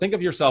think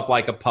of yourself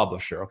like a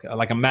publisher, okay,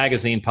 like a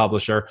magazine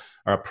publisher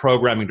or a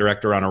programming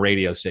director on a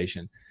radio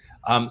station.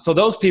 So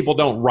those people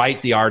don't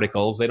write the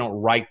articles. They don't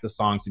write the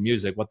songs and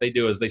music. What they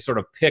do is they sort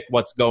of pick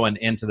what's going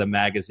into the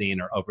magazine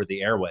or over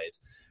the airwaves.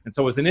 And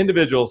so as an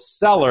individual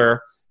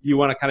seller, you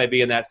want to kind of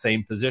be in that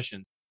same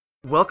position.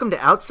 Welcome to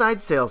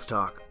Outside Sales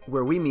Talk,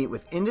 where we meet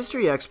with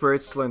industry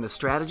experts to learn the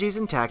strategies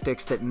and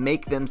tactics that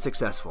make them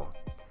successful.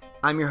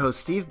 I'm your host,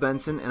 Steve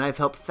Benson, and I've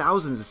helped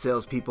thousands of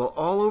salespeople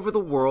all over the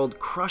world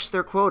crush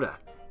their quota.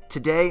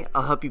 Today,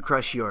 I'll help you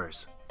crush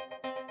yours.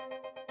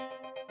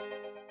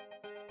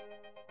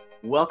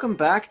 Welcome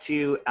back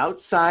to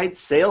Outside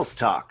Sales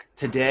Talk.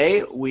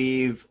 Today,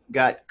 we've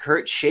got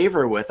Kurt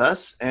Shaver with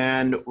us,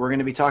 and we're going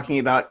to be talking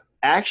about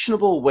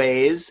actionable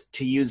ways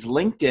to use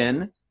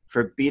LinkedIn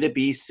for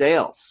B2B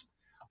sales.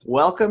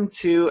 Welcome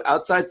to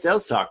Outside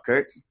Sales Talk,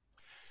 Kurt.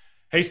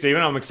 Hey,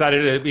 Stephen. I'm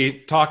excited to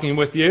be talking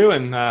with you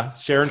and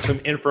sharing some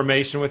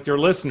information with your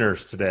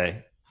listeners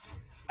today.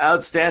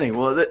 Outstanding.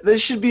 Well,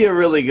 this should be a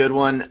really good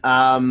one.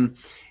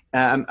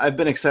 I've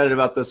been excited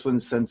about this one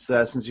since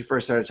we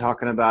first started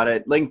talking about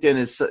it. LinkedIn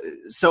is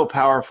so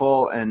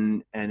powerful,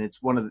 and it's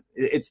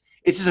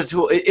it's just a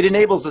tool. It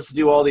enables us to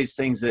do all these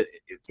things that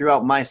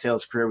throughout my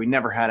sales career we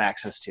never had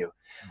access to.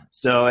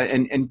 So,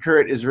 and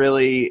Kurt is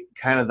really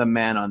kind of the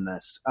man on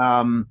this.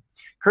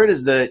 Kurt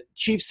is the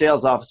Chief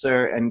Sales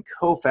Officer and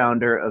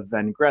co-founder of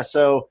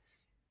Vengresso.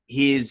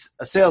 He's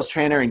a sales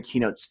trainer and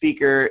keynote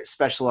speaker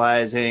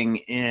specializing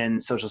in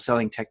social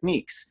selling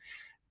techniques.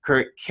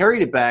 Kurt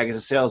carried a bag as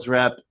a sales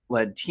rep,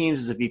 led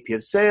teams as a VP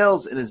of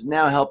sales, and is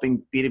now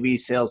helping B2B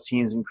sales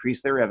teams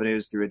increase their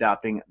revenues through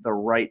adopting the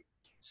right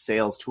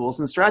sales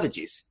tools and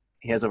strategies.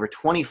 He has over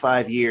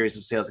 25 years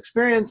of sales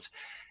experience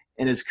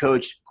and has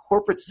coached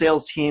corporate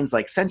sales teams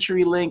like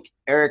CenturyLink,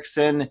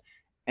 Ericsson,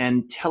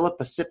 and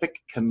Telepacific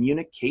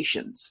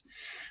Communications.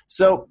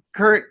 So,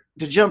 Kurt,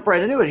 to jump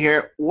right into it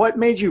here, what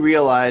made you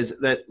realize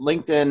that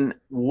LinkedIn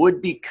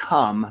would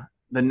become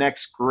the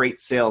next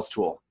great sales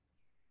tool?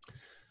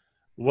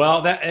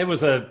 Well, it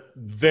was a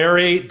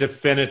very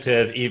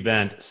definitive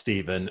event,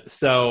 Stephen.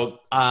 So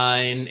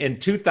in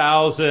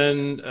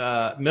 2000,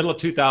 middle of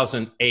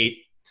 2008,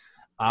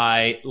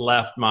 I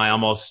left my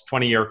almost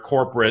 20-year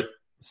corporate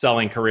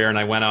selling career, and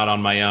I went out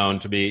on my own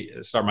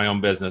to start my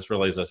own business,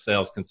 really as a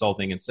sales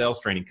consulting and sales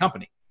training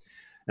company.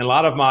 And a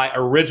lot of my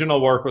original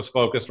work was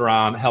focused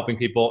around helping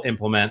people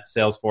implement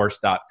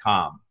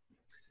Salesforce.com.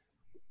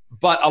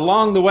 But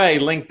along the way,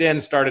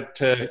 LinkedIn started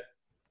to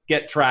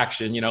get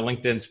traction. You know,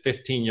 LinkedIn's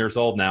 15 years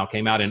old now,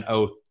 came out in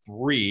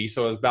 2003,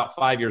 so it was about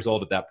 5 years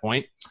old at that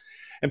point.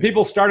 And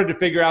people started to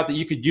figure out that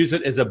you could use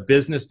it as a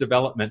business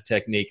development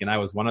technique, and I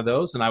was one of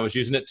those, and I was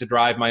using it to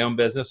drive my own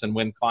business and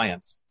win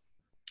clients.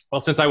 Well,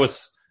 since I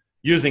was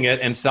using it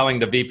and selling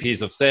to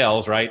VPs of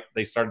sales, right,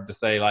 they started to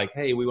say like,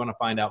 hey, we want to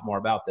find out more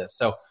about this.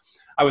 So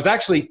I was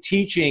actually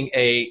teaching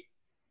a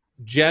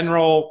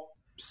general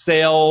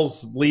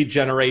sales lead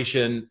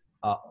generation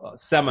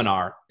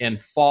seminar in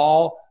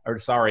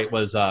it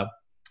was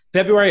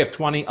February of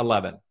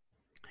 2011.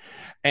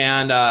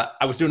 And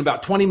I was doing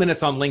about 20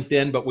 minutes on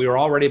LinkedIn, but we were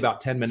already about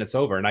 10 minutes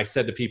over. And I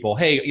said to people,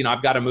 hey,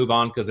 I've got to move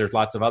on because there's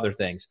lots of other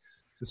things.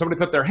 And somebody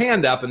put their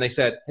hand up and they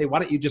said, hey, why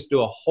don't you just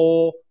do a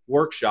whole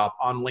workshop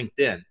on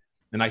LinkedIn?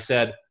 And I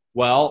said,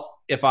 well,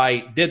 if I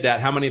did that,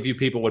 how many of you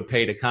people would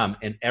pay to come?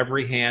 And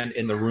every hand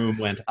in the room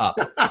went up.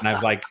 And I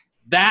was like,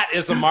 that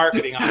is a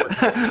marketing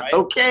opportunity, right?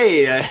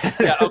 Okay.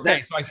 Yeah,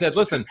 okay. So I said,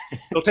 listen,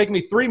 it'll take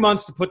me 3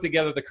 months to put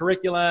together the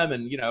curriculum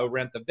and,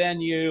 rent the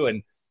venue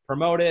and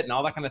promote it and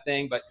all that kind of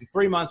thing. But in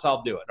 3 months,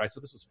 I'll do it, right? So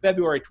this was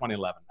February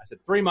 2011. I said,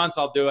 3 months,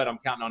 I'll do it. I'm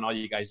counting on all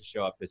you guys to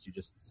show up as you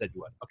just said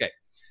you would. Okay.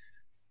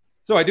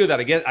 So I do that.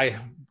 I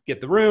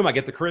get the room. I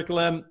get the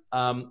curriculum.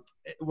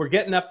 We're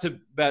getting up to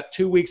about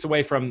 2 weeks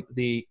away from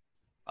the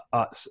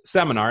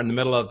seminar in the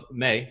middle of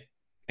May.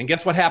 And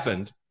guess what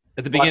happened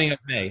at the beginning of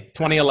May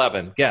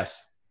 2011?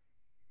 Guess.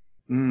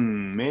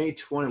 May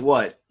 20.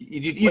 What?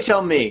 You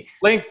tell me.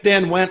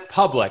 LinkedIn went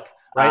public,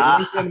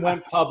 right? LinkedIn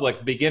went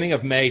public beginning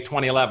of May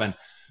 2011.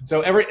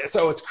 So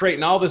it's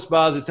creating all this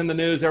buzz. It's in the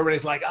news.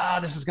 Everybody's like,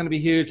 this is going to be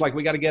huge. Like,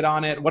 we got to get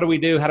on it. What do we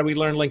do? How do we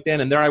learn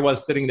LinkedIn? And there I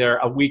was sitting there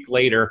a week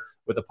later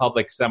with a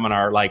public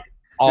seminar, like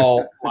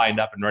all lined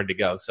up and ready to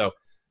go. So,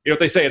 what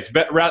they say, it's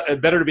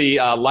better to be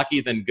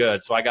lucky than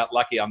good. So I got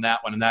lucky on that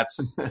one, and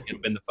that's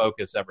been the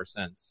focus ever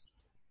since.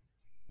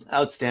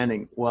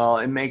 Outstanding. Well,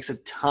 it makes a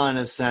ton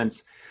of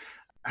sense.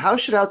 How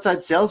should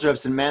outside sales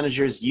reps and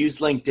managers use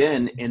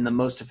LinkedIn in the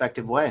most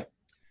effective way?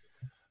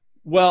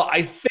 Well,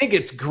 I think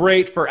it's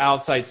great for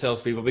outside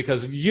salespeople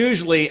because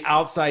usually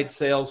outside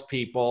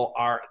salespeople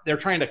they're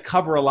trying to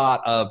cover a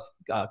lot of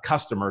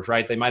customers,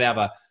 right? They might have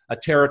a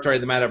territory,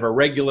 they might have a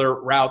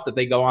regular route that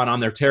they go on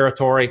their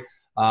territory.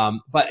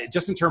 But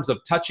just in terms of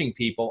touching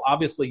people,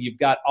 obviously you've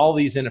got all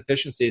these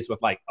inefficiencies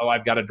with like,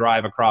 I've got to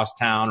drive across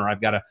town or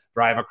I've got to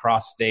drive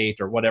across state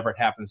or whatever it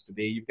happens to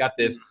be. You've got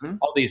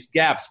all these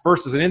gaps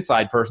versus an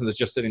inside person that's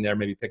just sitting there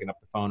maybe picking up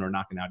the phone or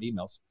knocking out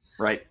emails.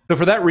 Right. So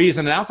for that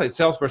reason, an outside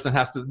salesperson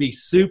has to be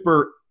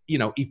super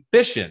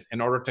efficient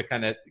in order to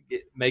kind of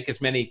make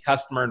as many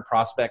customer and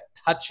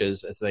prospect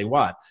touches as they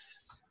want.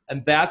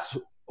 And that's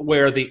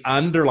where the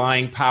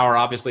underlying power,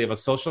 obviously, of a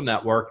social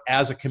network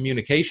as a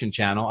communication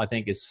channel, I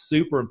think, is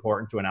super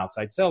important to an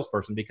outside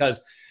salesperson,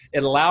 because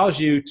it allows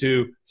you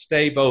to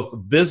stay both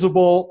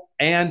visible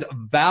and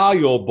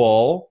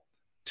valuable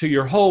to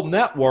your whole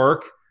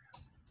network,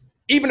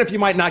 even if you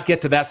might not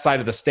get to that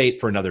side of the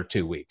state for another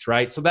 2 weeks,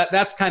 right? So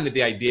that's kind of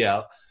the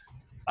idea.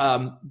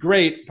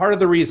 Great. Part of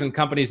the reason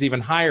companies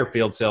even hire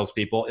field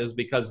salespeople is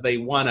because they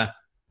want to,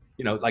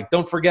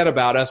 don't forget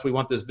about us. We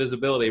want this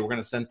visibility. We're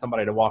going to send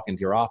somebody to walk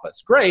into your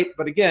office. Great.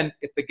 But again,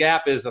 if the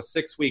gap is a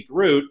 6-week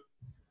route,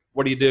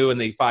 what do you do in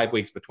the 5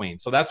 weeks between?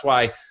 So that's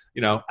why,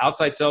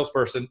 outside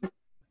salesperson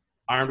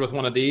armed with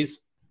one of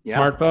these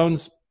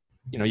smartphones,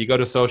 you go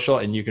to social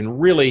and you can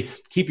really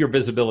keep your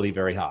visibility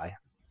very high.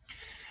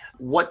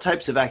 What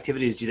types of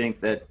activities do you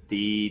think that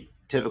the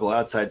typical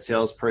outside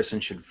salesperson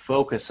should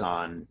focus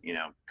on?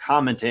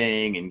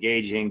 Commenting,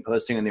 engaging,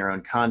 posting on their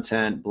own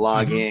content,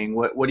 blogging.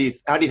 Mm-hmm.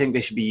 How do you think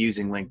they should be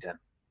using LinkedIn?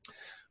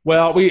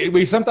 Well,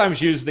 we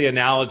sometimes use the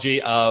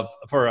analogy of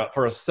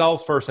for a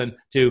salesperson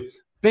to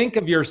think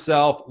of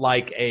yourself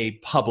like a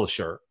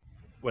publisher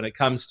when it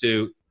comes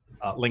to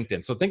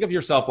LinkedIn. So think of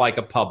yourself like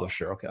a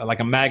publisher, okay, like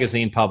a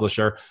magazine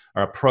publisher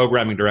or a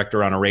programming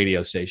director on a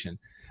radio station.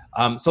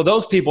 So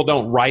those people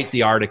don't write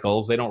the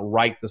articles. They don't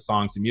write the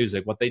songs and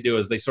music. What they do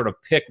is they sort of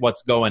pick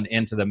what's going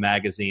into the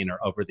magazine or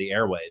over the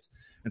airwaves.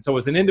 And so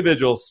as an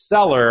individual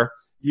seller,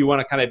 you want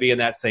to kind of be in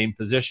that same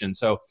position.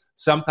 So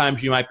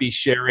sometimes you might be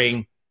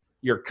sharing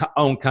your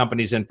own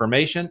company's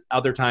information.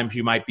 Other times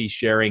you might be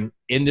sharing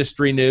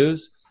industry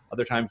news.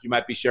 Other times you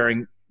might be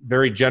sharing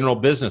very general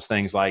business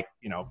things like,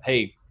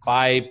 hey,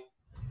 5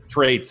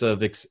 traits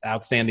of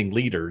outstanding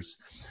leaders.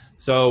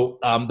 So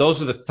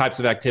those are the types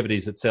of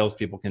activities that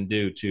salespeople can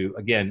do to,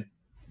 again,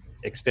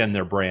 extend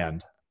their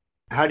brand.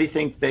 How do you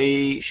think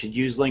they should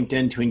use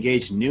LinkedIn to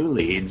engage new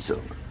leads?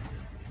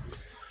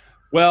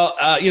 Well,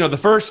 the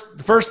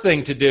first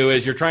thing to do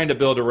is you're trying to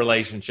build a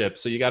relationship.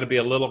 So you got to be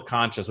a little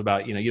conscious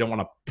about, you don't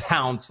want to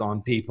pounce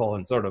on people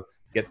and sort of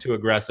get too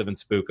aggressive and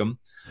spook them.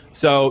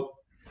 So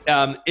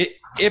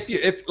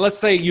if let's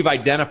say you've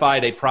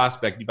identified a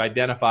prospect, you've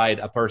identified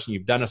a person,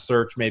 you've done a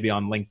search maybe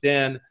on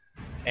LinkedIn,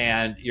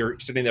 and you're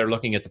sitting there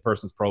looking at the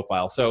person's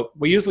profile. So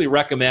we usually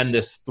recommend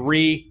this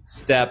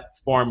 3-step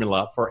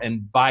formula for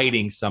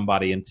inviting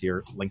somebody into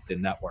your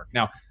LinkedIn network.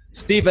 Now,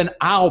 Stephen,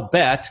 I'll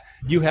bet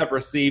you have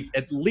received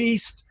at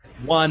least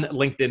one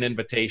LinkedIn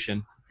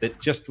invitation that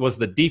just was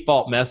the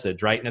default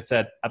message, right? And it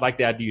said, I'd like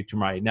to add you to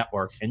my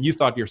network. And you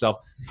thought to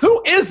yourself,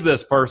 who is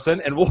this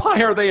person and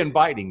why are they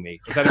inviting me?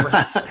 Has that ever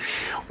happened?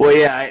 Well,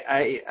 yeah,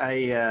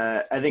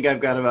 I think I've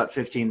got about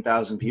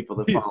 15,000 people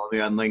that follow me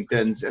on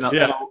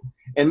LinkedIn.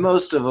 And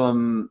most of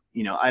them,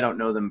 I don't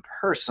know them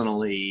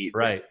personally.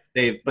 Right.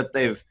 But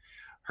they've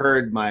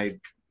heard my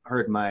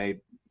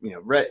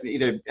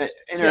either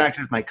interacted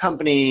with my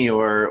company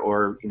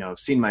or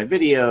seen my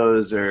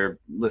videos or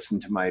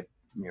listened to my,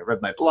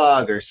 read my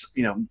blog or,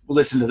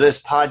 listened to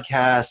this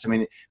podcast. I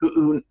mean,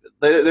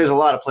 there's a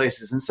lot of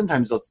places, and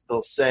sometimes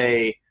they'll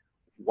say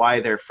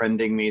why they're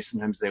friending me.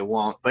 Sometimes they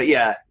won't. But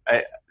yeah,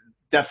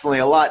 definitely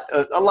a lot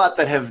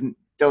that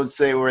don't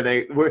say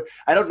where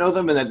I don't know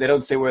them, and that they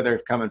don't say where they're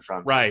coming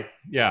from. Right.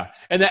 Yeah.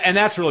 And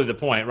that's really the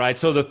point, right?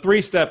 So the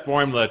 3-step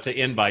formula to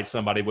invite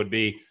somebody would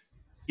be,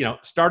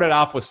 start it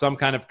off with some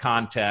kind of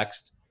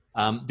context,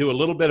 do a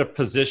little bit of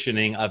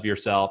positioning of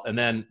yourself, and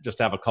then just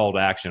have a call to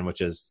action,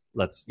 which is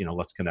let's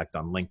connect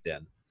on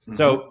LinkedIn. Mm-hmm.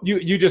 So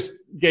you just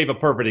gave a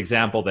perfect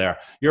example there.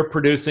 You're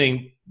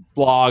producing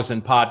blogs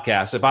and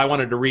podcasts. If I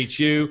wanted to reach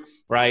you,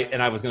 right,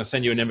 and I was going to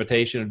send you an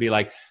invitation, it'd be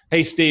like,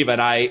 hey, Steve,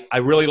 and I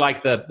really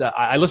like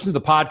I listened to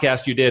the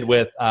podcast you did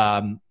with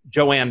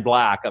Joanne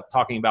Black of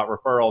talking about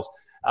referrals.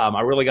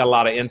 I really got a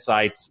lot of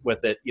insights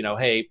with it.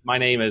 Hey, my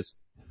name is,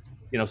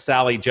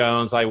 Sally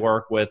Jones. I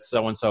work with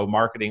so-and-so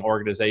marketing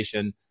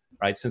organization,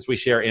 right? Since we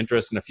share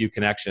interests and a few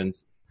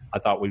connections, I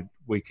thought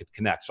we could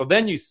connect. So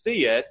then you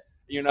see it,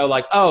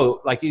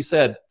 like you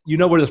said,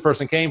 where this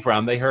person came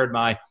from. They heard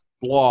my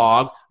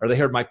blog or they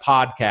heard my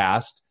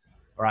podcast,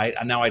 right?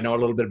 And now I know a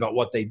little bit about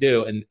what they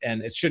do. And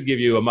it should give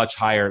you a much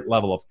higher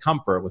level of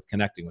comfort with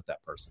connecting with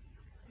that person.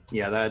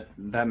 Yeah,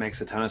 that makes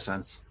a ton of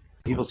sense.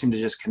 People seem to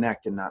just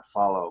connect and not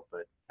follow,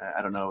 but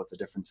I don't know what the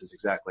difference is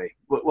exactly.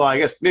 Well, I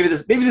guess maybe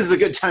this is a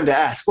good time to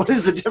ask. What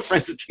is the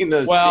difference between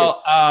those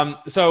two?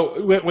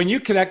 So when you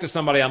connect to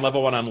somebody on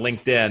level 1 on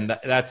LinkedIn,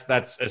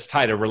 that's as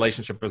tight a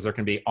relationship as there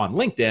can be on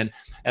LinkedIn.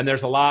 And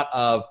there's a lot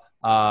of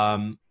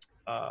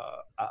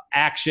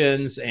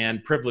actions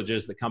and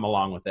privileges that come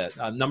along with it.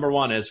 Number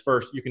 1 is,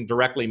 first, you can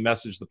directly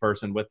message the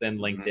person within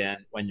LinkedIn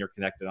when you're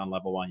connected on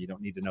level 1. You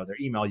don't need to know their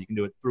email. You can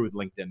do it through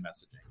LinkedIn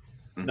messaging.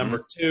 Mm-hmm.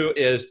 Number 2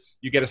 is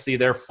you get to see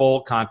their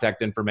full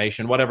contact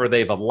information, whatever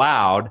they've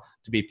allowed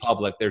to be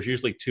public. There's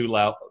usually two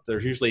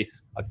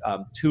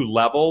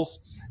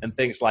levels, and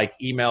things like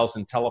emails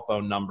and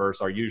telephone numbers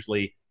are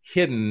usually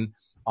hidden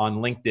on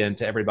LinkedIn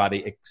to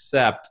everybody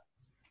except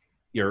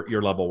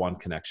your level one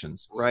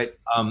connections. Right.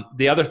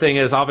 The other thing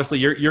is obviously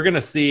you're going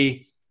to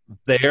see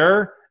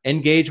their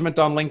engagement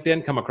on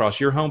LinkedIn come across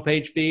your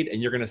homepage feed,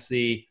 and you're going to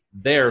see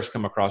theirs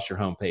come across your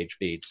homepage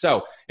feed.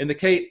 So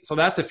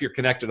that's if you're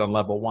connected on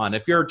level one.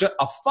 If you're just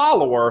a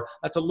follower,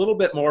 that's a little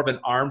bit more of an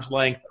arm's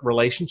length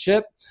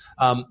relationship.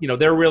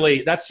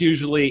 That's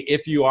usually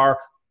if you are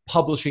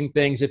publishing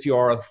things, if you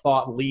are a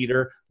thought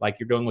leader, like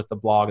you're doing with the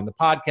blog and the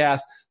podcast.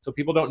 So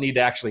people don't need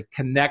to actually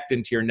connect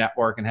into your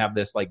network and have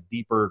this like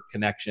deeper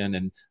connection,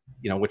 and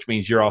which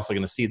means you're also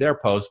going to see their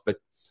post. But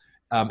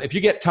if you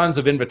get tons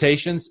of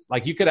invitations,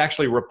 like you could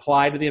actually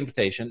reply to the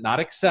invitation, not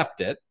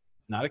accept,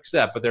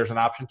 but there's an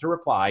option to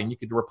reply, and you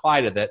could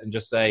reply to that and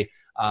just say,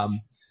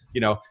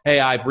 hey,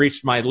 I've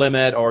reached my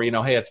limit, or,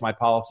 hey, it's my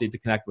policy to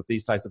connect with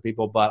these types of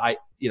people. But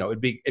it'd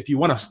be, if you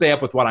want to stay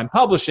up with what I'm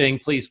publishing,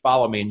 please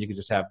follow me, and you can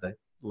just have the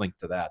link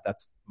to that.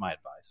 That's my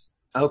advice.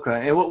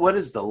 Okay. And what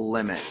is the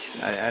limit?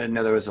 I didn't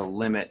know there was a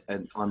limit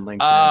on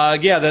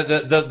LinkedIn. Yeah.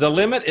 The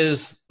limit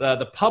is,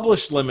 the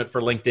published limit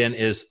for LinkedIn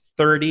is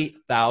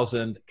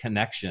 30,000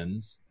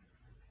 connections.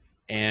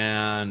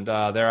 And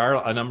there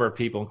are a number of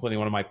people, including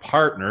one of my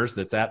partners,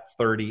 that's at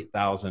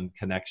 30,000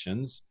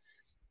 connections.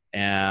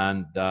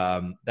 And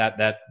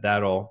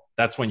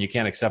that's when you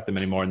can't accept them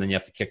anymore, and then you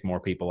have to kick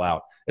more people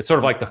out. It's sort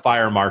of like the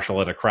fire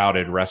marshal at a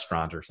crowded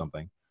restaurant or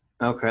something.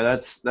 Okay,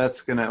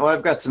 that's gonna. Well,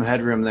 I've got some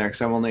headroom there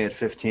because I'm only at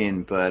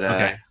 15, but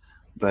okay.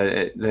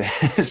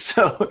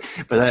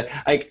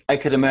 I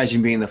could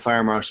imagine being the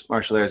fire marshal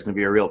there is going to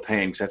be a real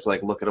pain because I have to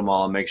like look at them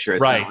all and make sure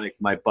it's not like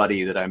my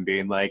buddy that I'm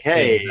being like,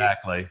 hey,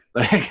 exactly.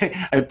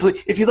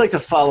 If you'd like to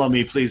follow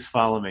me, please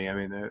follow me. I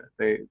mean,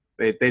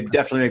 they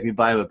definitely make me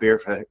buy them a beer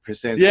for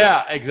saying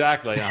yeah,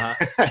 exactly.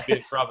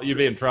 You'd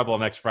be in trouble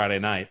next Friday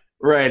night.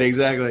 Right,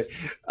 exactly.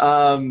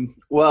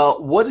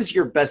 Well, what is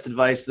your best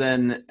advice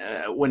then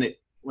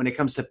when it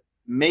comes to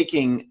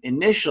making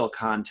initial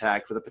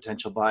contact with a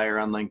potential buyer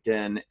on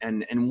LinkedIn,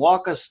 and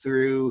walk us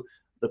through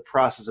the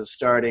process of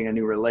starting a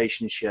new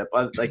relationship?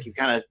 Like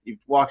you've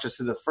walked us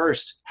through the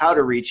first how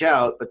to reach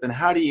out, but then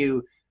how do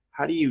you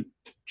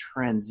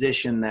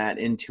transition that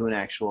into an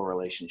actual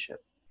relationship?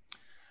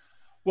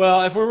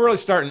 Well, if we're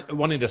really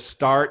wanting to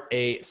start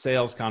a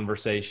sales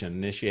conversation,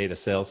 initiate a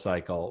sales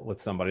cycle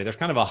with somebody, there's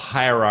kind of a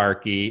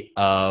hierarchy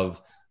of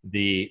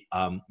the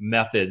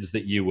methods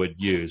that you would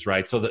use,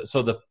 right? So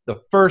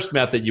the first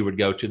method you would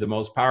go to, the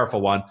most powerful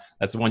one,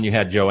 that's the one you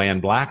had Joanne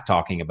Black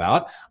talking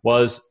about,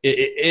 is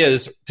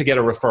to get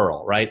a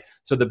referral, right?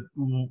 So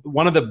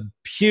one of the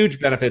huge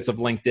benefits of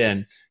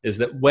LinkedIn is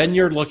that when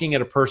you're looking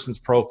at a person's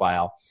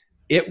profile,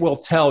 it will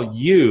tell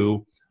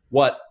you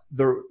what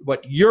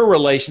your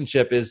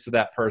relationship is to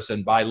that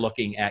person by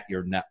looking at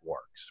your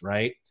networks,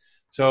 right?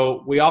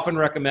 So we often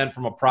recommend,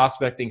 from a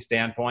prospecting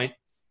standpoint,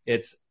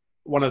 it's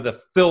one of the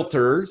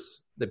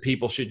filters that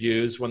people should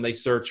use when they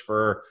search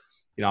for,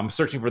 I'm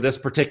searching for this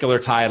particular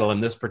title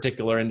in this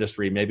particular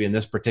industry, maybe in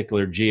this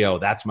particular geo.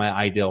 That's my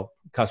ideal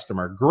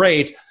customer.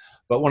 Great.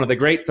 But one of the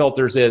great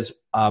filters is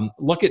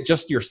look at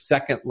just your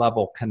second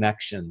level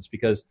connections,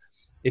 because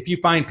if you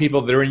find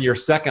people that are in your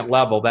second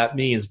level, that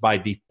means by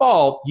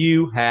default,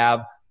 you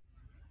have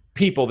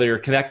people that you're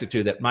connected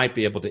to that might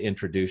be able to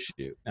introduce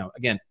you. Now,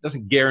 again, it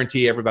doesn't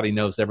guarantee everybody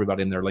knows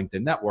everybody in their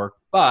LinkedIn network,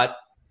 but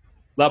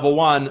level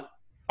one,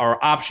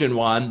 or option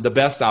one, the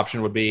best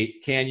option would be,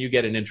 can you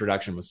get an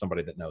introduction with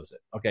somebody that knows it?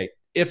 Okay,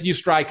 if you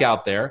strike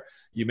out there,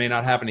 you may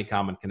not have any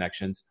common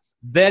connections.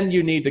 Then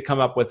you need to come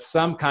up with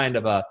some kind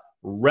of a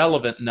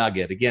relevant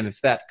nugget. Again,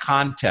 it's that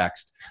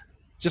context.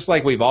 Just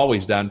like we've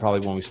always done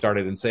probably when we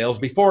started in sales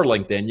before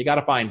LinkedIn, you got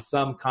to find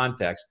some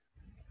context.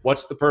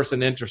 What's the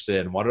person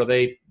interested in? What are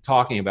they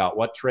talking about?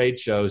 What trade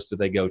shows do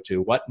they go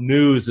to? What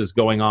news is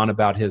going on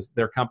about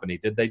their company?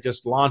 Did they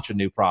just launch a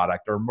new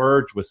product or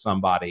merge with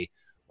somebody?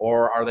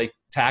 Or are they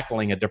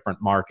tackling a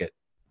different market?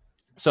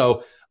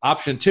 So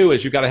option two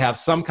is you've got to have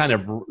some kind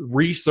of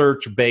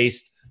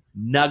research-based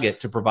nugget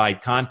to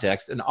provide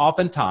context. And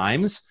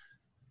oftentimes,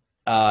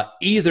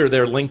 either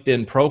their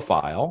LinkedIn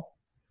profile,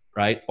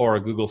 right, or a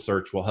Google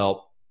search will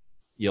help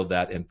yield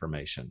that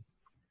information.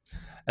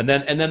 And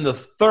then the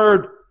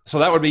third, so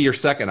that would be your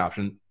second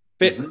option.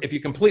 If you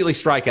completely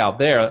strike out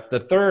there, the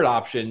third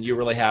option you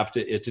really have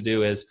to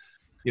do is,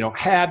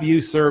 have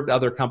you served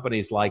other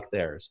companies like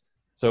theirs?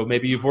 So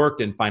maybe you've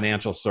worked in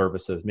financial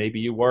services. Maybe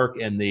you work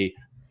in the,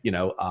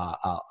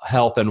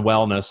 health and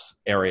wellness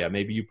area.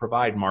 Maybe you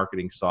provide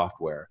marketing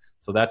software.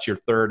 So that's your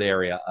third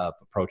area of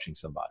approaching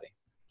somebody.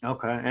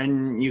 Okay,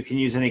 and you can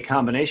use any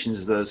combinations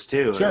of those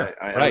too. Sure,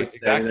 right,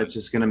 exactly. That's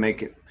just going to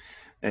make it.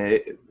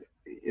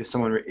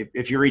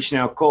 If you're reaching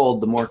out cold,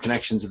 the more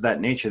connections of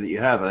that nature that you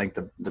have, I think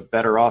the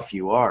better off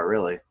you are,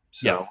 really.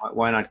 So yeah.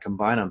 Why not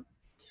combine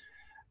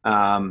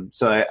them?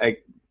 So I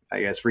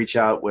guess reach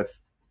out with,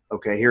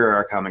 okay, here are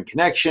our common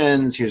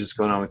connections. Here's what's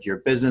going on with your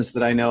business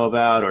that I know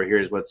about, or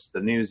here's what's the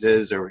news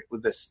is, or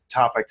with this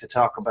topic to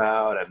talk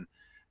about.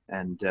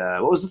 And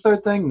what was the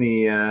third thing?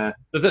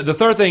 The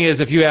third thing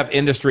is if you have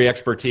industry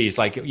expertise,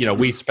 like,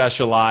 we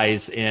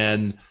specialize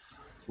in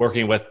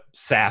working with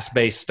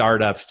SaaS-based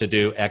startups to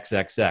do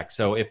XXX.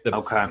 So if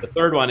the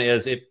third one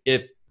is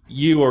if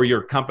you or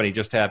your company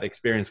just have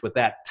experience with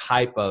that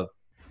type of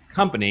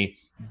company,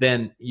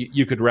 then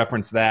you could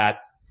reference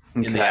that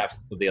in the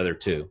absence of the other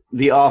two.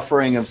 The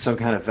offering of some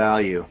kind of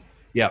value.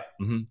 Yep.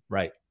 Mm-hmm.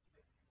 Right.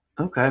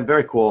 Okay.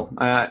 Very cool.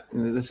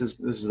 This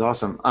is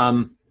awesome.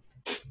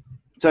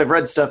 So I've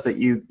read stuff that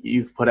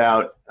you've put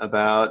out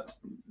about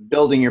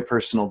building your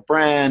personal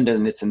brand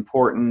and its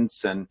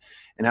importance and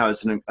how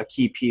it's a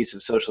key piece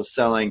of social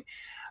selling.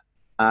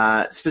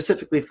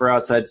 Specifically for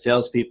outside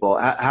salespeople,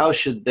 how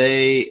should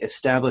they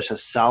establish a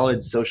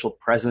solid social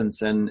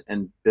presence and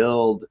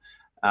build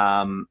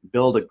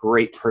a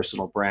great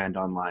personal brand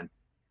online?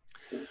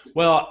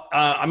 Well,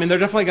 they're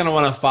definitely going to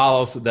want to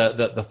follow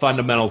the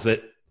fundamentals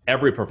that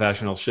every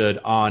professional should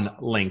on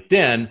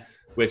LinkedIn,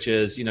 which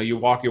is, you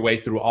walk your way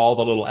through all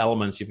the little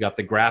elements. You've got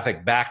the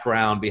graphic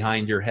background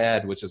behind your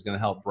head, which is going to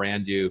help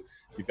brand you.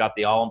 You've got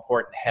the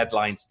all-important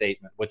headline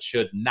statement, which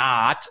should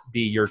not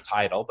be your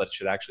title, but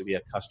should actually be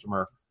a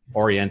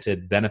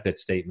customer-oriented benefit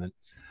statement.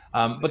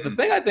 But the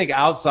thing I think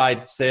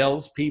outside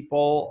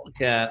salespeople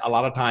can a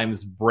lot of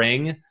times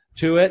bring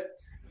to it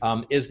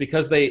is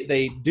because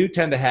they do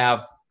tend to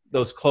have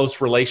those close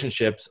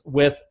relationships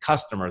with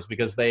customers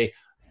because they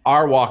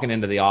are walking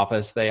into the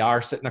office. They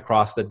are sitting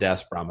across the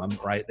desk from them,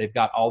 right? They've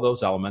got all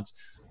those elements.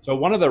 So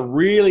one of the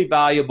really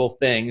valuable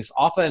things,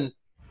 often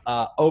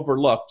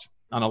overlooked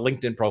on a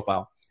LinkedIn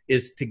profile,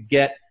 is to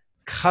get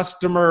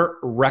customer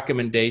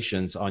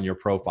recommendations on your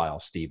profile,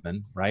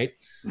 Stephen, right?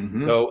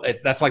 Mm-hmm. So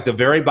that's like the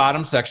very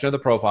bottom section of the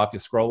profile if you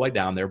scroll way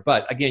down there.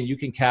 But again, you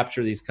can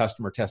capture these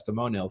customer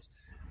testimonials.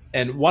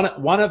 And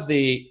one of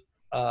the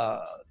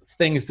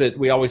things that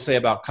we always say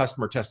about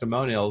customer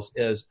testimonials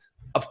is,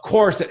 of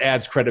course, it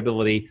adds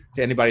credibility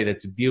to anybody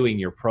that's viewing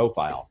your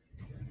profile.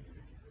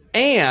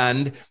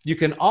 And you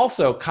can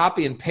also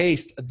copy and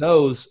paste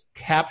those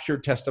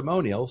captured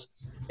testimonials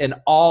in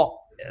all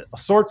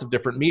sorts of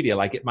different media.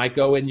 Like it might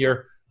go in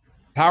your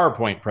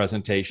PowerPoint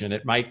presentation.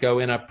 It might go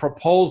in a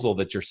proposal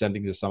that you're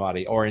sending to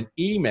somebody or an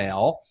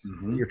email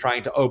you're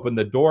trying to open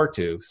the door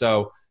to.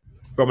 So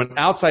from an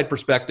outside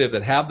perspective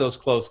that have those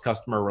close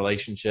customer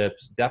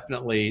relationships,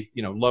 definitely,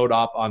 load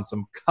up on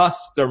some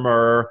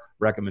customer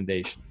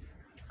recommendations.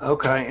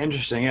 Okay,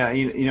 interesting. Yeah,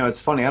 it's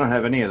funny. I don't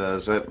have any of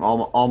those.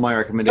 All my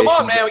recommendations.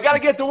 Come on, man. We got to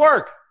get to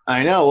work.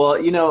 I know.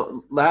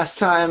 Well, last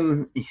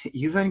time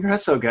you've been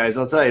Ingresso, guys.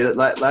 I'll tell you.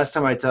 Last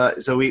time I talked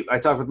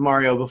with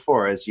Mario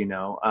before, as you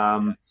know,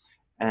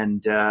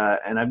 and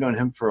I've known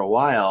him for a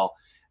while.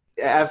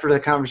 After the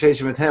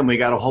conversation with him, we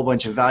got a whole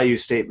bunch of value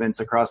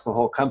statements across the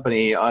whole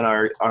company on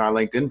our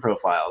LinkedIn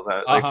profiles.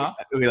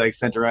 I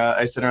sent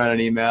around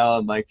an email,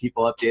 and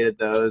people updated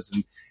those,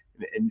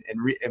 and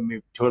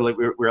we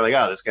were like,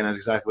 oh, this guy knows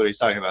exactly what he's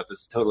talking about. This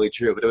is totally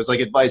true. But it was like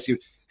advice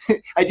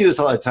I do this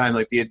all the time,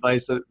 like the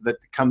advice that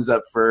comes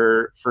up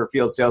for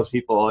field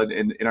salespeople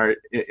in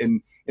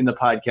the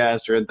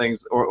podcast or in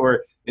things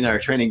or in our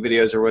training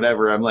videos or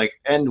whatever. I'm like,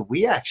 and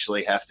we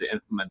actually have to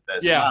implement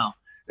this. Yeah. Wow.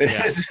 Yeah.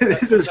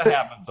 That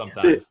happens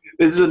sometimes.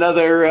 This is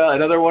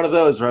another one of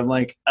those where I'm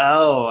like,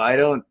 oh, I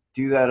don't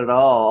do that at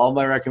all.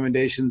 My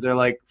recommendations are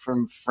like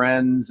from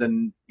friends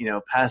and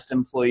past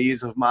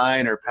employees of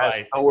mine or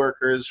past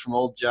coworkers from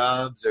old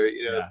jobs or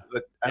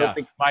But I don't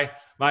think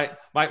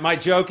my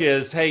joke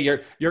is, hey,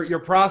 your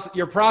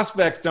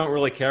prospects don't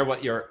really care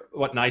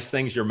what nice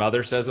things your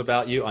mother says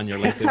about you on your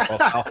LinkedIn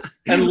profile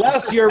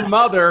unless your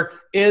mother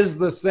is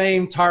the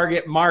same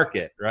target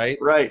market, right?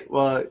 Right.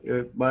 Well,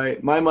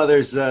 my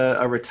mother's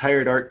a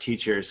retired art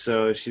teacher,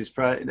 so she's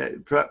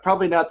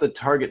probably not the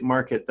target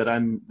market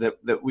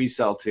that we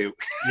sell to.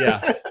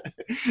 Yeah.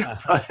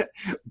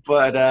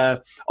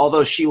 But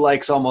although she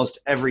likes almost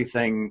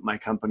everything my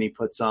company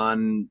puts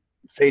on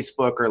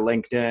Facebook or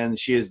LinkedIn,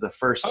 she is the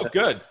first. Oh,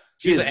 good.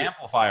 She's an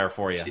amplifier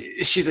for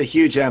you. She's a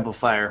huge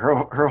amplifier.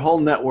 Her whole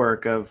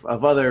network of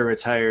other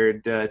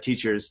retired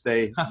teachers,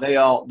 they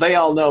all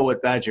know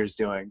what Badger's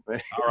doing.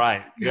 All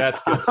right,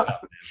 that's good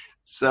stuff.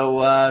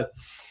 So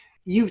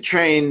you've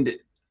trained,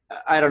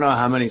 I don't know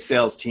how many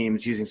sales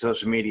teams using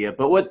social media,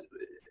 but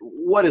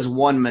what is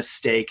one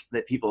mistake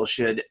that people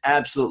should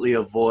absolutely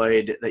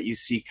avoid that you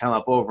see come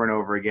up over and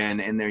over again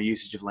in their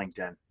usage of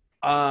LinkedIn?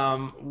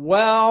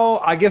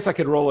 Well, I guess I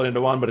could roll it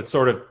into one, but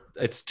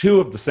it's two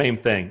of the same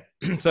thing.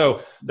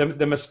 So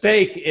the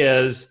mistake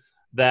is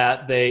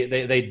that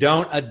they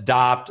don't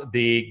adopt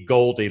the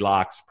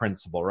Goldilocks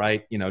principle,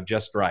 right?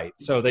 Just right.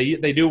 So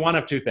they do one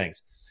of two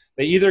things.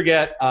 They either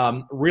get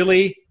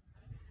really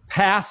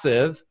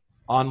passive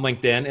on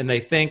LinkedIn and they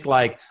think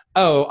like,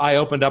 oh, I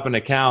opened up an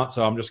account,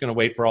 so I'm just going to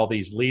wait for all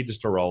these leads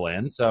to roll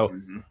in. So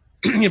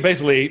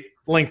basically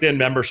LinkedIn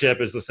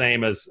membership is the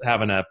same as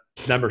having a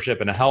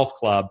membership in a health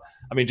club.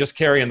 I mean, just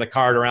carrying the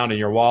card around in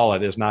your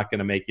wallet is not going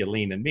to make you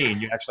lean and mean.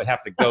 You actually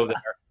have to go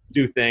there,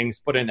 do things,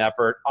 put in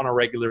effort on a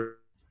regular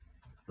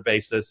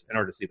basis in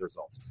order to see the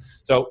results.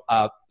 So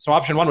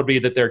option one would be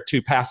that they're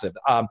too passive.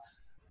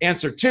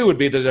 Answer two would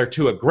be that they're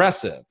too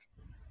aggressive.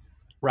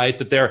 right?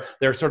 That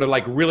they're sort of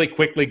like really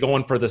quickly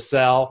going for the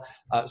sell.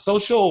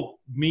 Social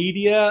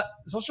media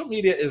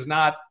is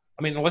not,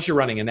 I mean, unless you're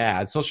running an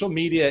ad, social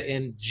media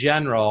in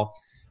general,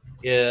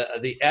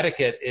 the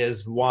etiquette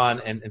is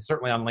one, and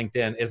certainly on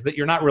LinkedIn, is that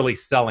you're not really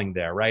selling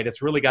there, right?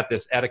 It's really got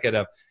this etiquette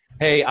of,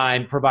 hey,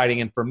 I'm providing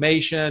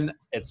information.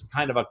 It's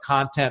kind of a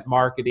content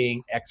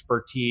marketing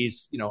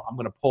expertise. You know, I'm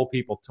going to pull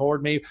people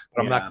toward me,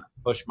 but I'm not going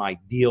to push my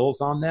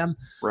deals on them.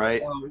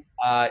 Right. So,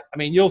 I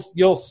mean,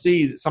 you'll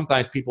see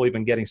sometimes people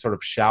even getting sort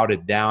of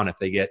shouted down if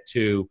they get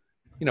too,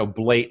 you know,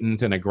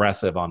 blatant and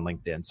aggressive on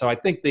LinkedIn. So I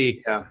think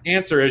the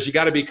answer is you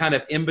got to be kind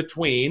of in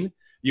between.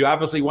 You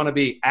obviously want to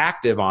be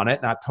active on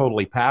it, not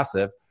totally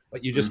passive,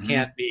 but you just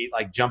can't be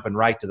like jumping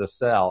right to the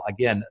sell.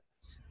 Again,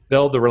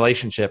 build the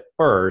relationship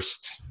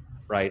first,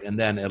 right? And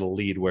then it'll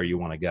lead where you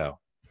want to go.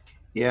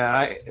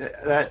 Yeah,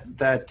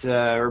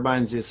 that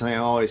reminds me of something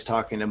I'm always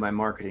talking to my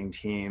marketing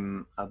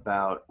team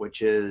about,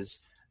 which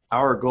is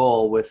our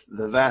goal with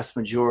the vast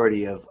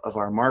majority of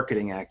our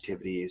marketing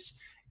activities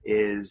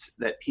is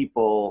that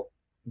people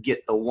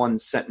get the one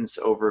sentence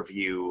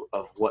overview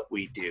of what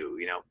we do.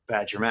 You know,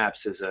 Badger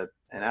Maps is an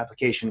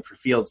application for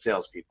field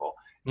salespeople,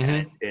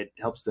 and it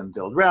helps them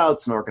build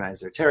routes and organize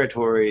their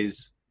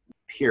territories,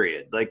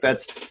 period. Like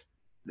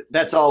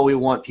that's all we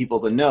want people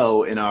to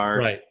know in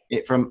our,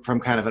 from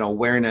kind of an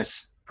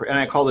awareness. And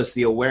I call this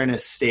the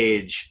awareness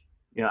stage.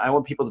 You know, I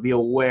want people to be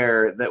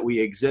aware that we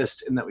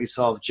exist and that we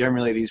solve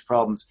generally these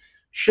problems.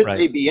 Should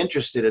they be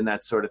interested in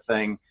that sort of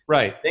thing,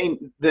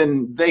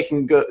 then they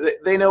can go.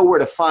 They know where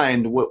to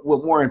find what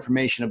more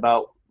information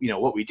about, you know,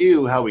 what we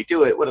do, how we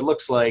do it, what it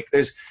looks like.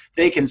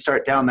 They can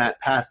start down that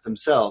path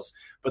themselves.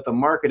 But the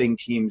marketing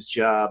team's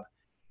job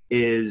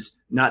is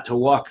not to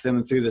walk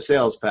them through the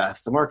sales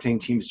path. The marketing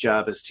team's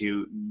job is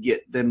to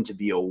get them to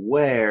be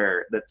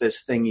aware that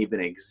this thing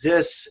even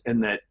exists,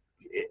 and that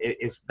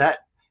if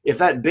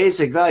that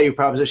basic value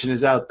proposition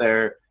is out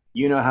there,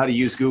 you know how to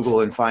use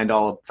Google and find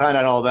out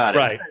all about it.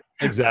 Right.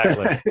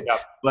 Exactly.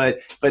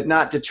 But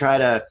not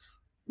to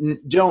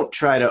don't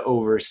try to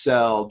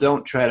oversell.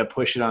 Don't try to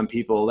push it on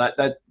people.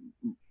 That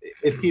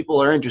if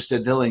people are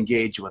interested, they'll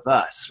engage with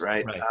us.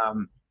 Right.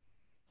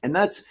 And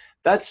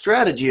that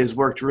strategy has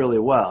worked really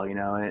well, you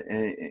know,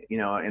 and you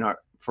know,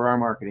 for our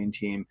marketing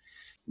team.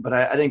 But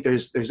I think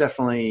there's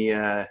definitely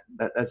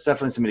that's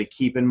definitely something to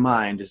keep in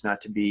mind, is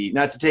not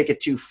to take it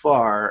too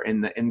far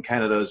in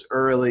kind of those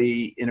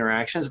early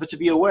interactions, but to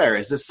be aware.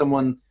 Is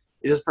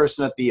this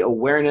person at the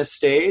awareness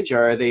stage,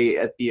 or are they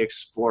at the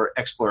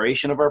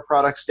exploration of our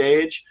product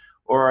stage,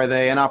 or are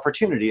they an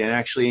opportunity and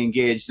actually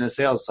engaged in a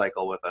sales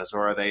cycle with us,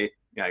 or are they, you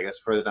know, I guess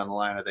further down the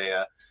line, are they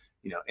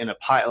in a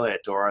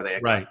pilot, or are they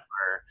a customer?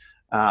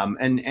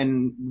 And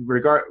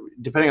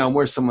depending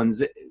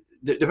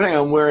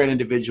on where an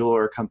individual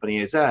or a company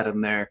is at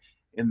in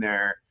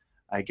their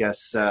I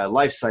guess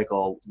life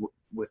cycle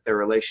with their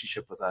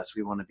relationship with us,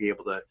 we want to be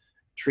able to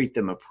treat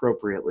them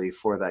appropriately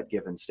for that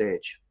given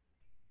stage.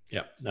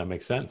 Yeah, that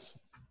makes sense.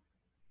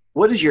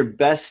 What is your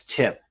best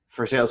tip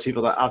for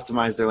salespeople to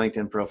optimize their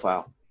LinkedIn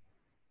profile?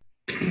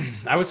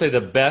 I would say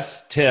the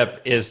best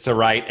tip is to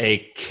write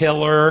a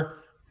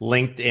killer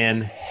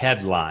LinkedIn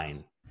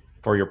headline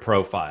for your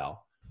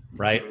profile,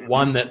 right?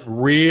 One that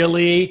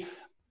really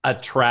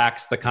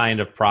attracts the kind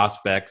of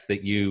prospects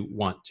that you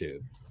want to.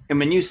 And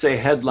when you say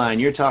headline,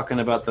 you're talking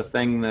about the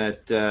thing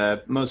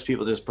that most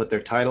people just put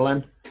their title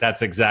in?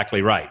 That's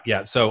exactly right.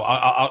 Yeah. So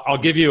I'll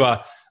give you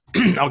a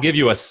I'll give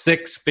you a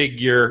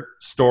 6-figure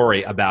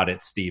story about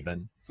it,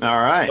 Stephen. All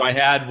right. So I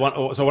had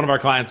one. So one of our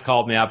clients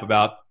called me up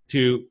about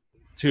two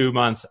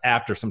months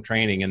after some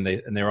training, and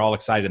they were all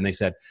excited, and they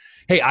said,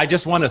 "Hey, I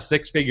just won a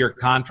 6-figure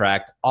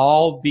contract,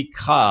 all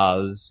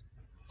because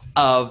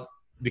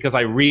I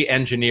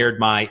re-enginered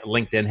my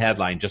LinkedIn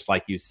headline, just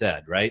like you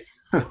said, right?"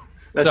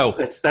 That's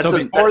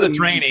a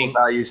training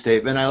value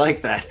statement. I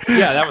like that.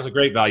 Yeah, that was a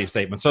great value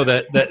statement. So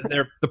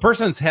the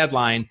person's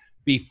headline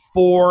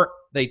before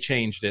they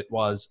changed it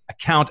was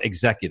account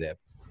executive.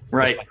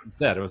 Right. Like you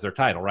said, it was their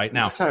title. Right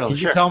now, can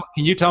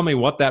you tell me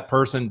what that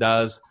person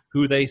does,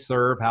 who they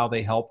serve, how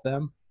they help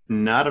them?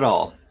 Not at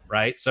all.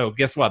 Right. So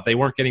guess what? They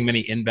weren't getting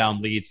many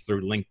inbound leads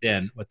through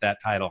LinkedIn with that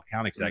title,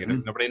 account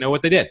executives. Nobody knew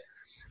what they did.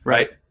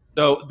 Right.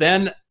 So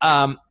then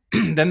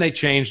they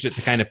changed it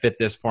to kind of fit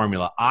this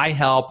formula. I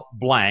help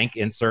blank,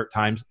 insert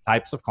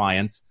types of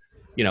clients,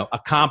 you know,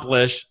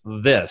 accomplish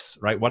this,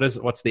 right?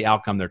 What's the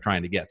outcome they're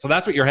trying to get? So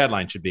that's what your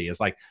headline should be. Is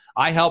like,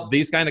 I help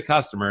these kind of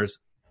customers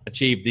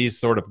achieve these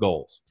sort of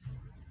goals.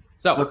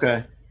 So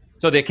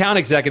the account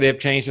executive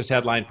changed his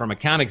headline from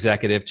account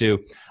executive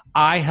to,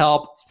 I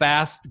help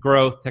fast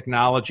growth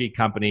technology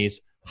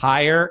companies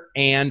hire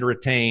and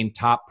retain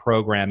top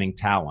programming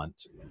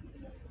talent.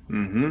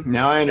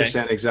 Now I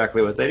understand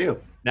exactly what they do.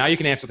 Now you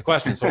can answer the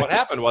question. So what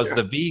happened was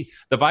the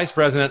vice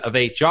president of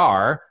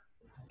HR,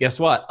 guess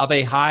what? Of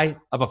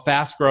a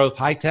fast growth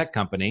high tech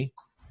company,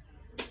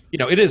 you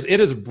know, it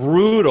is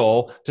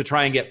brutal to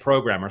try and get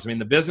programmers. I mean,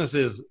 the business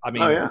is,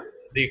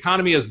 the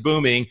economy is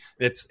booming.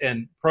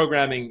 And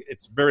programming,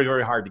 it's very,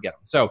 very hard to get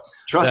them. So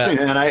trust me,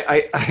 man.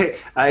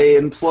 I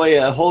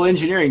employ a whole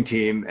engineering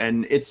team,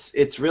 and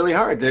it's really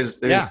hard.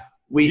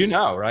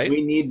 right?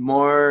 We need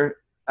more.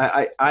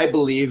 I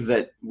believe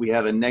that we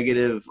have a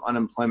negative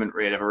unemployment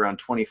rate of around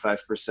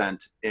 25%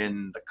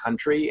 in the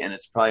country, and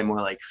it's probably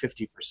more like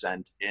 50%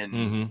 in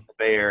the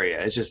Bay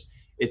Area.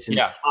 It's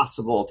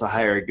impossible to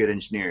hire good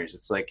engineers.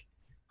 It's like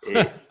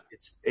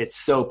it's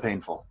so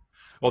painful.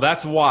 Well,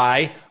 that's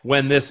why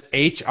when this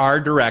HR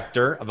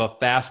director of a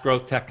fast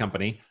growth tech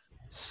company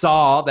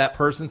saw that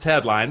person's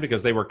headline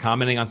because they were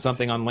commenting on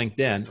something on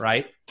LinkedIn,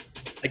 right?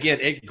 Again,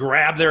 it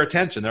grabbed their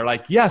attention. They're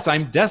like, yes,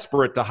 I'm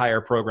desperate to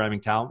hire programming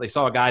talent. They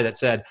saw a guy that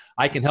said,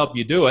 I can help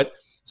you do it.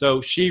 So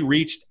she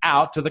reached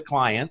out to the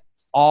client,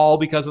 all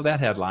because of that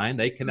headline.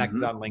 They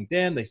connected on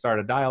LinkedIn. They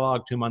started a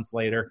dialogue. 2 months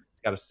later,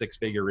 it's got a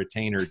 6-figure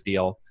retainer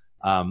deal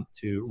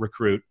to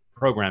recruit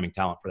programming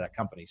talent for that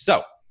company.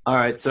 So, all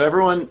right. So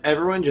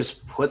everyone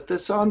just put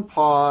this on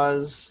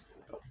pause.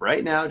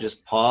 Right now,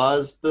 just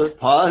pause the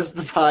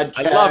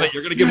podcast. I love it.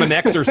 You're going to give them an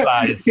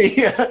exercise.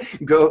 Yeah.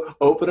 Go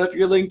open up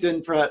your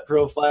LinkedIn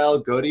profile.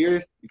 Go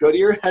to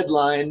your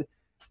headline,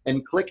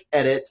 and click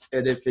edit.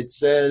 And if it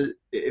says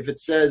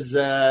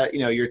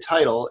your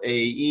title,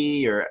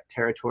 AE or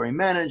territory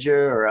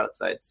manager or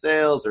outside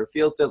sales or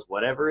field sales,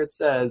 whatever it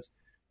says,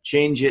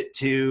 change it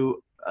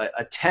to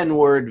a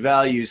 10-word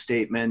value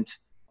statement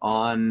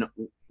on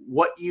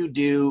what you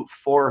do,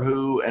 for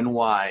who, and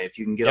why. If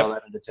you can get all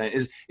that into 10,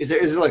 is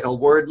there like a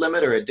word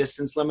limit or a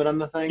distance limit on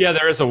the thing? Yeah,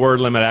 there is a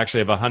word limit actually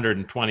of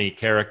 120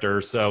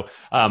 characters. So,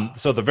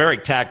 so the very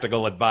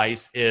tactical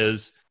advice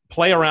is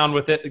play around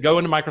with it. Go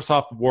into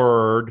Microsoft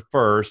Word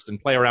first and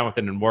play around with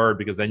it in Word,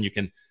 because then you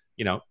can,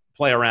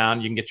 play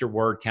around. You can get your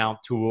word count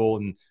tool,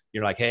 and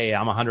you're like, hey,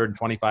 I'm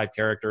 125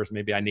 characters.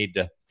 Maybe I need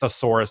to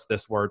thesaurus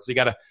this word. So you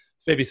got to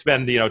maybe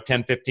spend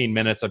 10, 15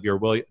 minutes of your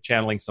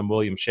channeling some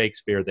William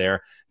Shakespeare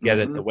there, get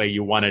it the way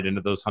you want it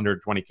into those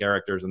 120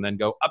 characters, and then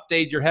go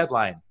update your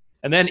headline.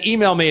 And then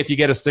email me if you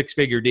get a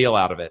 6-figure deal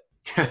out of it.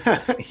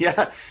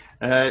 Yeah.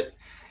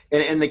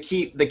 And the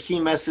key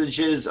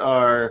messages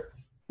are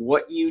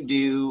what you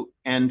do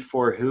and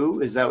for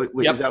who. Is that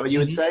what you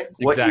would say?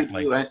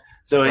 Exactly. What you do.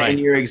 So in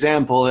your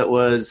example, it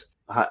was,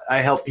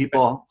 I help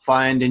people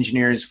find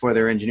engineers for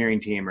their engineering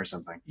team or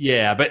something.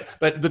 Yeah,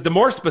 but the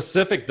more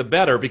specific, the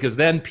better, because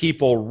then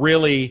people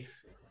really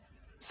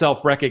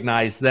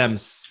self-recognize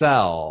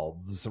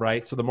themselves,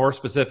 right? So the more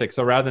specific.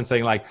 So rather than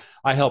saying like,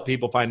 I help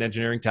people find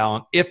engineering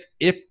talent, if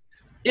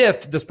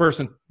this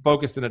person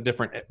focused in a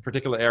different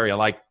particular area,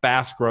 like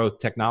fast growth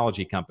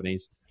technology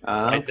companies,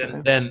 right,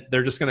 then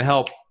they're just going to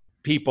help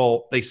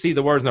people. They see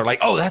the words and they're like,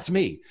 oh, that's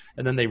me.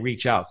 And then they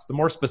reach out. So the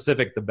more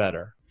specific, the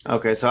better.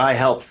 Okay, so I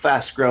help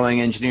fast-growing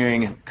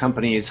engineering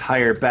companies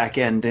hire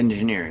back-end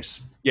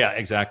engineers. Yeah,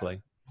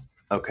 exactly.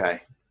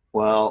 Okay.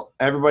 Well,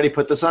 everybody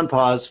put this on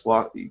pause.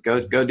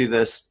 Go do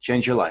this.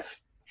 Change your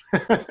life.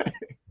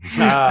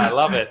 I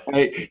love it.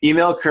 Hey,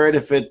 email Kurt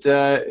if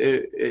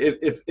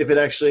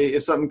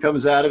something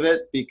comes out of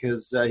it,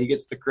 because he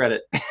gets the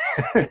credit.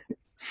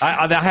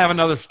 I have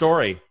another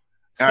story.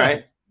 All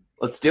right,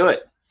 let's do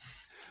it.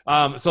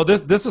 So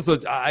this is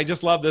I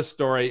just love this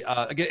story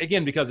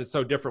again because it's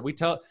so different. We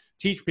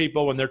teach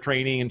people when they're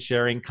training and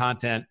sharing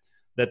content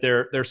that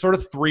there's sort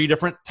of 3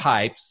 different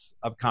types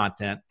of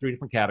content, 3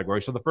 different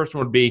categories. So the first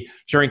one would be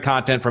sharing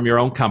content from your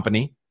own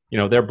company,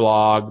 their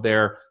blog,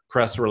 their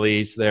press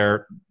release,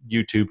 their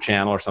YouTube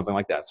channel, or something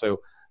like that.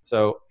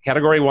 So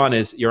category 1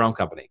 is your own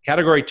company.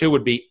 Category 2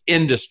 would be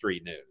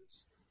industry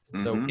news.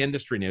 So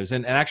industry news,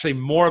 and actually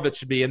more of it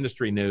should be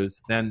industry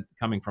news than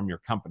coming from your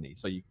company.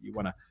 So you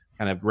want to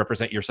kind of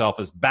represent yourself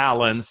as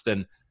balanced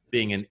and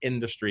being an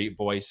industry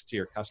voice to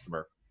your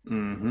customer.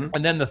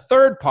 And then the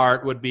third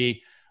part would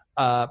be,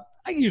 I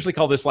usually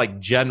call this like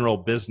general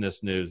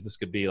business news. This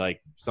could be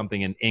like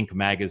something in Inc.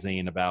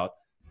 magazine about,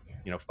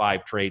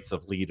 5 traits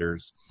of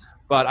leaders.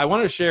 But I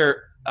want to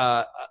share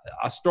a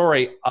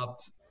story of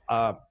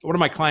one of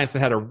my clients that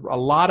had a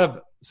lot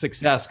of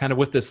success kind of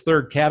with this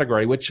third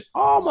category, which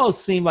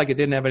almost seemed like it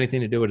didn't have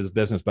anything to do with his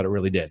business, but it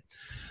really did.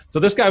 So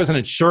this guy was an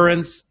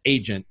insurance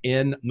agent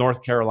in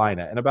North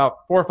Carolina. And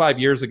about 4 or 5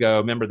 years ago,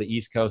 remember the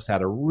East Coast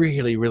had a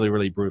really, really,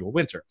 really brutal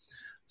winter.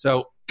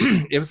 So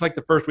it was like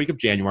the first week of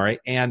January,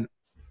 and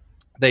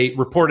they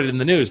reported in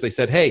the news, they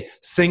said, hey,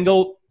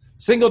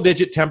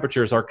 single-digit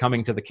temperatures are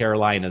coming to the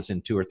Carolinas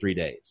in 2 or 3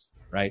 days,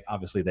 right?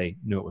 Obviously, they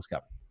knew it was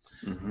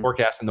coming.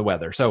 Forecasting the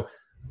weather. So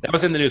that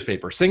was in the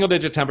newspaper.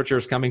 Single-digit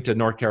temperatures coming to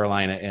North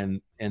Carolina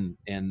in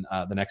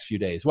the next few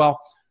days.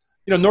 Well,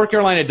 North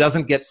Carolina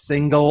doesn't get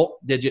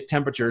single-digit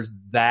temperatures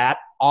that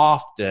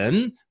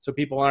often, so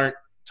people aren't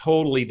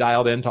totally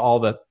dialed into all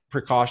the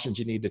precautions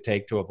you need to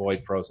take to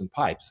avoid frozen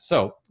pipes.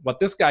 So what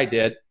this guy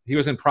did, he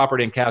was in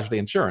property and casualty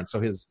insurance,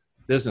 so his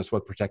business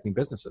was protecting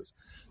businesses.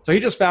 So he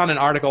just found an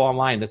article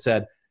online that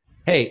said,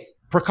 hey,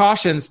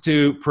 precautions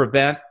to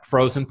prevent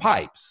frozen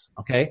pipes,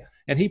 okay?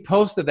 And he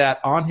posted that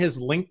on his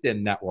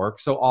LinkedIn network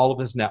so all of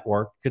his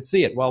network could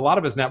see it. Well, a lot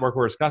of his network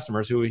were his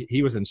customers who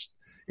he was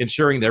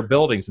insuring their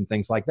buildings and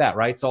things like that,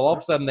 right? So all of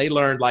a sudden they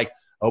learned, like,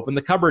 open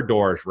the cupboard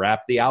doors,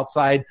 wrap the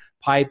outside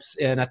pipes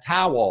in a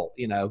towel,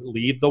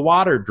 leave the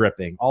water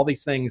dripping, all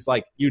these things,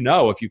 like,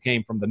 if you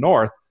came from the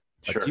north,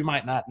 but Sure. you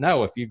might not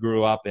know if you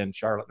grew up in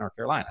Charlotte, North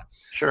Carolina.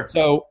 Sure.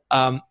 So,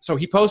 so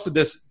he posted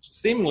this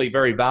seemingly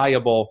very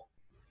valuable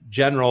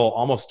general,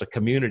 almost a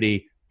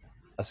community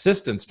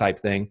assistance type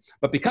thing,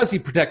 but because he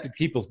protected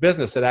people's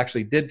business, it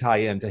actually did tie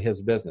into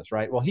his business,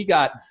 right? Well, he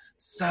got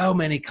so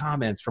many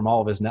comments from all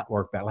of his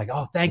network back, like,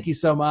 oh, thank you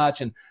so much.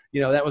 And,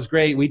 that was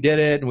great. We did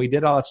it. And we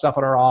did all that stuff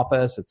at our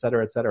office, et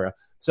cetera, et cetera.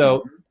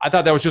 So I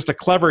thought that was just a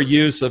clever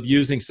use of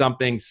using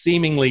something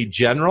seemingly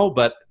general,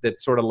 but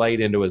that sort of laid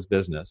into his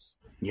business.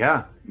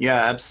 Yeah,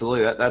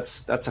 absolutely.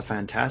 That's a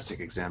fantastic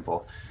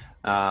example.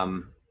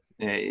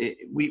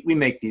 We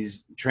make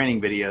these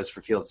training videos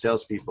for field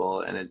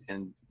salespeople, and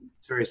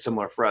it's very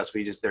similar for us.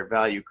 They're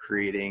value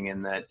creating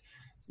in that,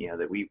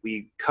 that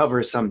we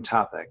cover some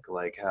topic,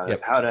 like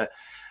how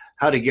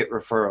to get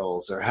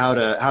referrals, or how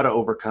to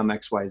overcome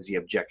XYZ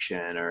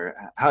objection, or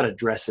how to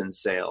dress in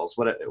sales,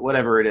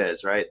 whatever it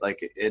is, right? Like,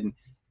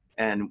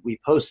 and we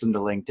post them to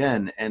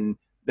LinkedIn, and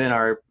then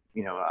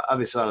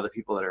obviously a lot of the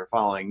people that are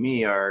following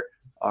me are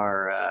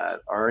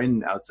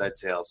in outside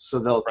sales, so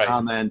they'll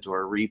comment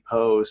or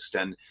repost,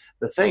 and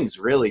the things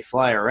really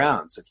fly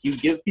around. So if you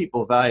give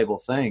people valuable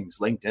things,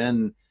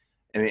 LinkedIn,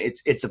 I mean,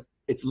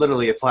 it's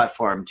literally a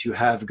platform to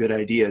have good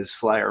ideas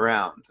fly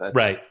around.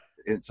 Right.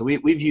 And so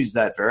we've used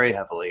that very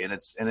heavily, and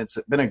it's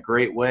been a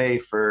great way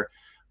for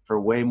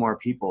way more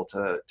people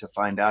to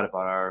find out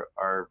about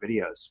our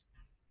videos.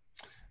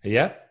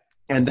 Yeah.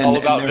 And then it's all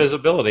about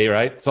visibility,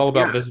 right? It's all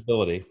about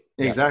visibility.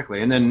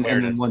 Exactly. And then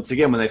once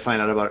again, when they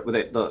find out about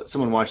it,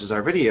 someone watches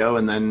our video,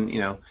 and then,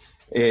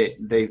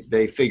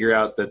 they figure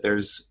out that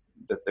there's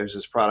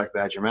this product,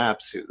 Badger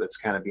Maps, that's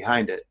kind of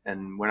behind it.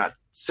 And we're not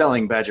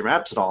selling Badger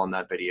Maps at all in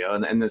that video.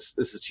 And this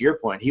is to your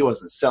point. He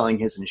wasn't selling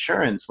his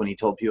insurance when he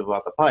told people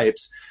about the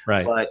pipes,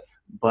 right?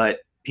 But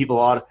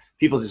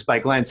people just by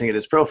glancing at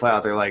his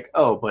profile, they're like,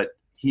 oh, but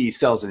he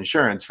sells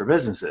insurance for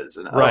businesses.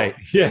 And right.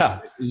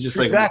 Yeah, just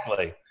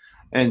exactly.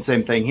 And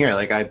same thing here.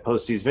 Like, I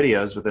post these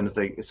videos, but then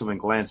if someone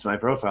glances at my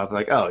profile, they're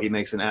like, "Oh, he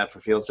makes an app for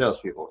field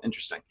salespeople.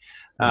 Interesting."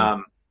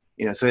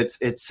 Mm-hmm. So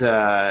it's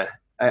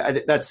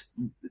that's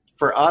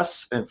for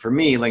us, and for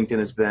me, LinkedIn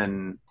has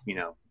been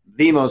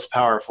the most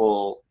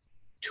powerful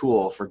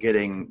tool for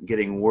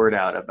getting word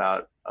out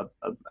about.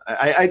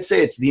 I'd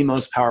say it's the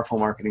most powerful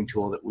marketing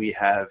tool that we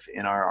have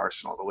in our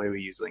arsenal. The way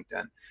we use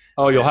LinkedIn.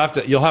 Oh, you'll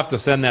have to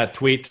send that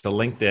tweet to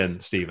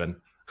LinkedIn, Stephen.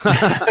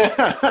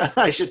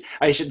 I should.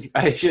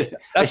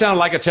 That sounded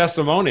like a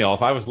testimonial.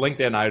 If I was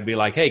LinkedIn, I would be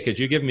like, "Hey, could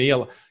you give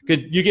LinkedIn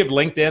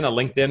a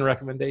LinkedIn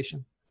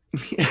recommendation?"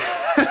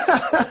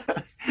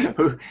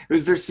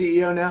 Who's their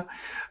CEO now?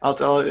 I'll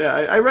tell. Yeah,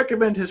 I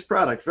recommend his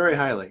product very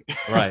highly.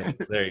 Right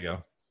there, you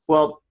go.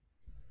 Well,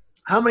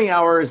 how many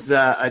hours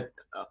a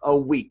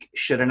week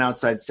should an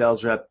outside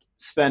sales rep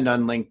spend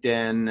on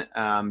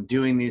LinkedIn,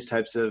 doing these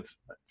types of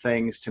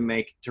things to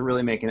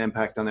really make an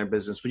impact on their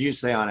business? Would you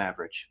say on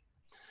average?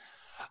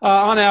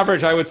 On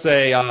average, I would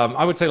say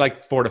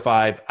like 4 to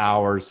 5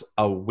 hours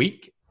a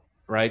week,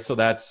 right? So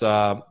that's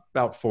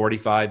about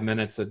 45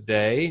 minutes a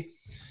day.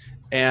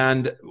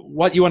 And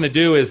what you want to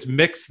do is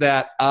mix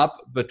that up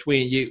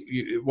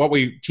between what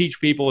we teach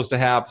people is to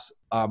have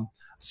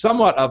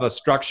somewhat of a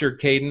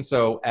structured cadence.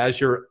 So as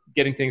you're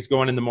getting things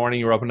going in the morning,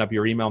 you're opening up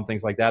your email and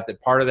things like that.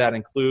 That part of that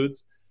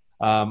includes,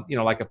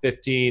 like a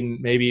 15,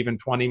 maybe even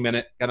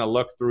 20-minute kind of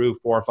look through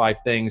 4 or 5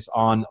 things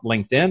on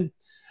LinkedIn,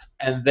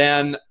 and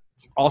then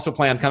also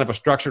plan kind of a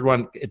structured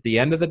one at the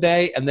end of the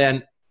day. And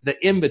then the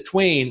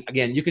in-between,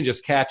 again, you can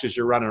just catch as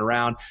you're running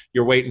around.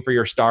 You're waiting for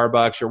your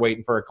Starbucks. You're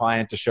waiting for a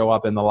client to show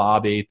up in the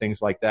lobby,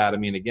 things like that. I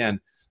mean, again,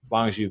 as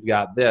long as you've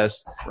got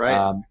this,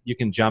 right. You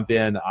can jump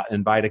in,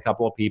 invite a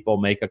couple of people,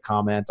 make a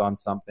comment on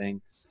something.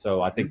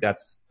 So I think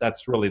that's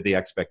really the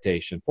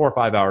expectation. 4 or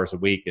 5 hours a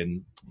week,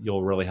 and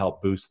you'll really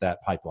help boost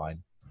that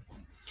pipeline.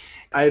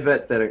 I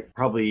bet that it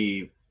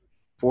probably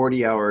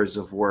 40 hours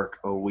of work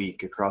a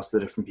week across the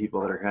different people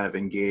that are kind of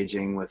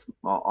engaging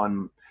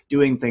on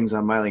doing things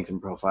on my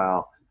LinkedIn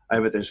profile. I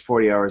bet there's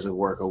 40 hours of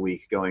work a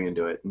week going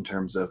into it in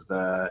terms of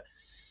the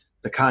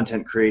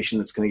content creation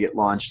that's going to get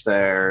launched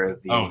there.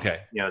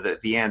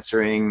 The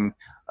answering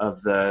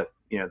of the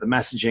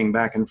messaging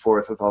back and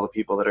forth with all the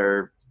people that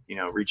are,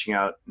 reaching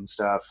out and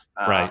stuff.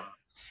 Right.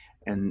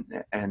 And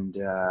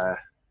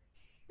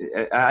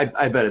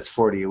I bet it's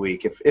 40 a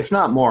week, if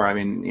not more. I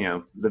mean,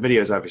 the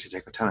videos obviously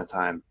take a ton of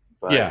time.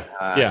 But,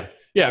 yeah.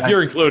 If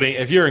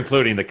you're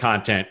including the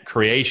content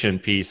creation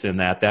piece in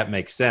that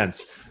makes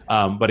sense.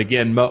 But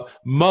again,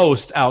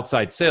 most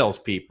outside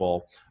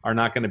salespeople are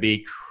not going to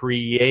be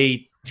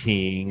creating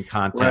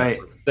content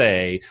per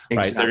se.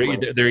 Exactly. Right?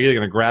 They're either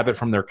going to grab it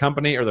from their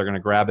company, or they're going to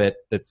grab it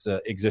that's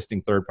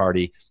existing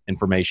third-party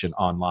information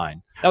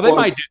online. Now, they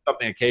might do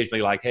something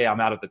occasionally like, hey,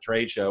 I'm out at the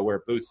trade show. We're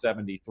at booth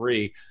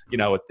 73,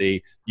 at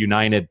the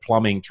United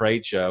Plumbing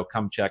trade show.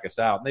 Come check us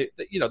out. And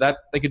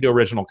they could do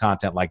original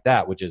content like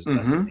that, which is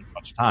doesn't take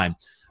much time.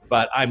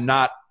 but I'm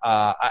not.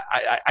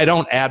 I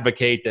don't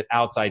advocate that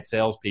outside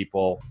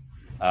salespeople,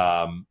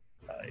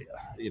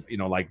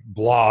 like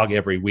blog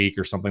every week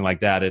or something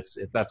like that.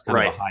 That's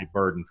kind of a high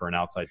burden for an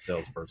outside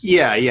salesperson.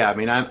 Yeah. I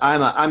mean,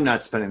 I'm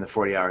not spending the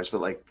 40 hours,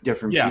 but like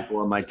different people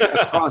on my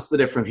across the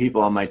different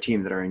people on my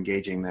team that are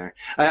engaging there.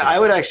 I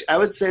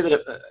would say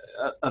that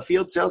a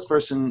field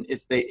salesperson,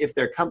 if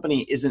their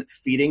company isn't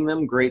feeding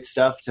them great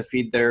stuff to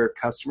feed their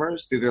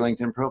customers through their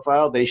LinkedIn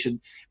profile, they should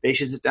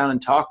sit down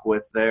and talk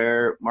with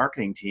their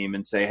marketing team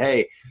and say,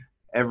 hey,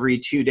 every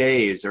 2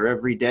 days or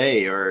every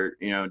day, or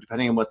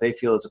depending on what they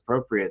feel is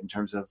appropriate in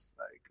terms of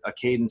a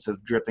cadence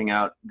of dripping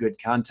out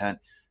good content,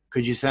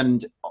 could you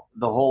send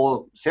the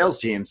whole sales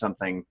team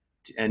something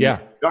and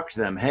instruct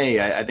them, hey,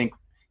 I think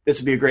this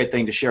would be a great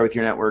thing to share with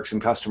your networks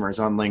and customers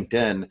on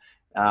LinkedIn,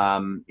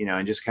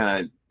 and just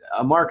kind of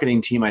a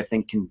marketing team, I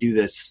think, can do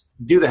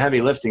the heavy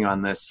lifting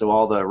on this. So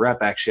all the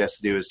rep actually has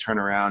to do is turn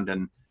around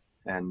and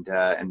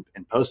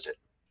post it.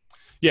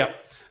 Yeah.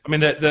 I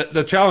mean,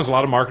 the challenge a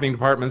lot of marketing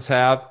departments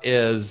have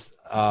is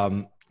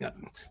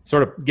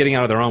sort of getting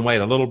out of their own way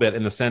a little bit,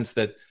 in the sense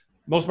that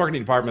most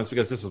marketing departments,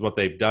 because this is what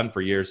they've done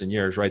for years and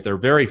years, right? They're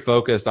very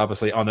focused,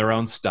 obviously, on their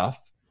own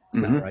stuff,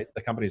 right?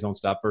 The company's own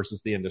stuff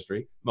versus the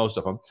industry, most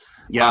of them.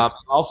 Yeah.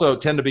 Also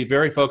tend to be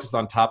very focused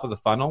on top of the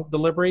funnel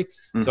delivery.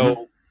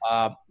 So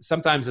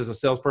sometimes as a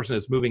salesperson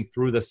is moving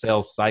through the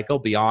sales cycle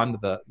beyond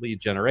the lead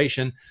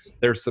generation,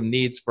 there's some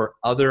needs for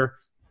other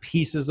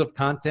pieces of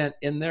content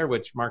in there,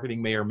 which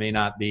marketing may or may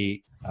not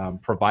be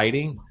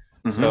providing.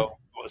 So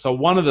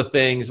one of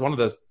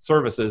the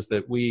services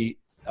that we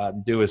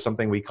do is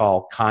something we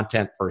call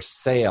Content for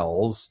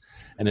Sales,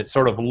 and it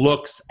sort of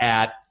looks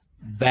at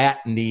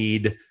that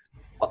need.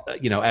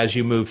 As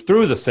you move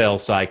through the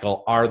sales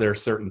cycle, are there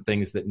certain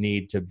things that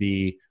need to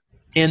be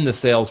in the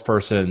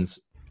salesperson's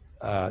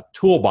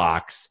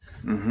toolbox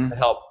to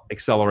help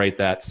accelerate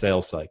that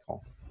sales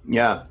cycle?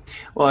 Yeah,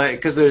 well,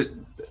 because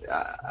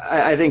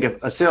I think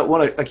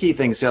a key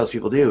thing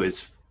salespeople do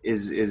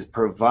is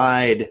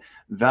provide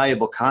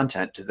valuable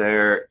content to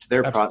their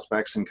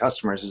prospects and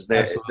customers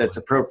that's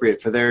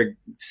appropriate for their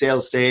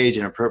sales stage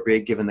and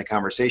appropriate given the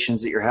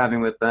conversations that you're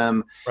having with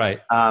them. Right.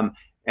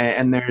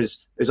 And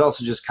there's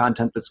also just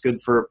content that's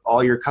good for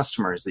all your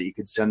customers that you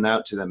could send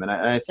out to them. And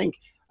I think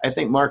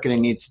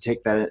marketing needs to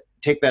take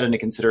that into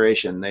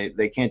consideration.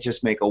 They can't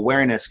just make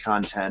awareness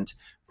content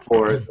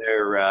for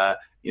their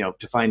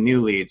to find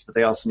new leads, but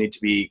they also need to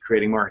be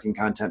creating marketing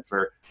content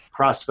for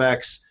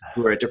prospects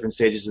who are at different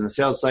stages in the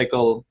sales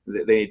cycle.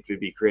 They need to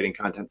be creating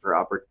content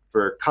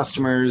for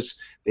customers.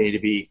 They need to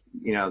be,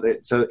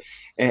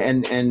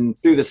 and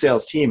through the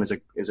sales team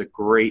is a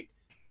great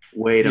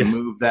way to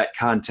move that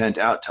content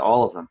out to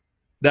all of them.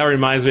 That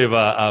reminds me of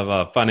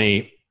a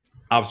funny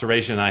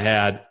observation I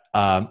had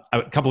a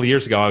couple of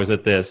years ago. I was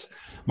at this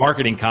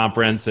marketing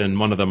conference, and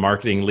one of the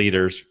marketing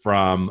leaders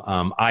from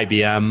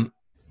IBM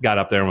got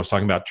up there and was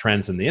talking about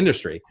trends in the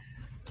industry.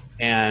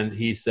 And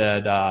he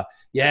said,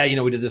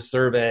 we did this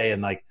survey,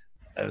 and it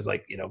was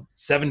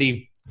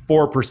 74%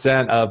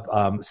 of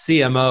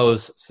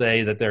CMOs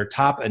say that their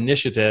top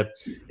initiative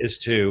is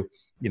to,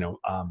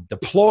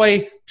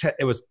 deploy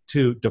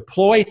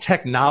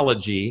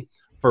technology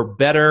for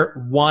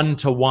better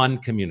one-to-one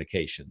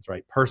communications,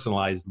 right?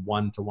 Personalized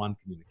one-to-one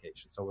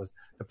communication. So it was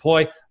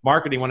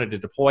marketing wanted to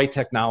deploy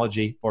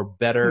technology for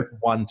better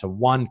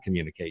one-to-one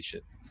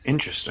communication.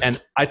 Interesting.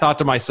 And I thought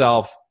to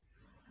myself,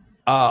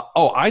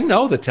 I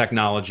know the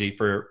technology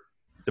for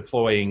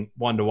deploying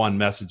one-to-one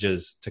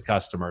messages to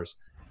customers.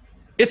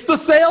 It's the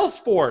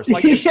Salesforce.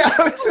 Isn't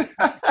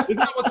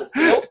that what the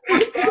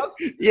Salesforce does?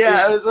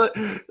 Yeah,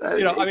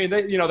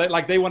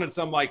 they wanted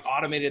some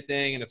automated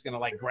thing, and it's going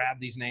to grab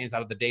these names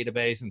out of the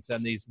database and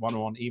send these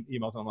one-to-one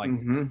emails. And I'm like,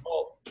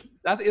 well,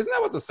 isn't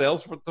that what the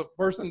sales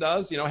person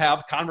does?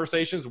 Have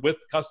conversations with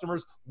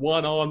customers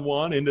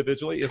one-on-one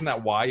individually. Isn't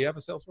that why you have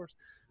a Salesforce?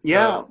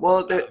 Yeah,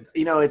 well,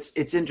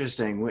 it's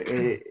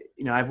interesting.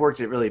 I've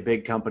worked at really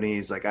big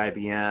companies like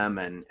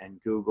IBM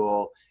and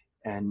Google,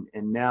 and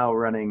now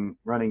running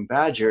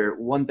Badger.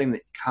 One thing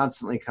that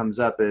constantly comes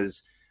up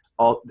is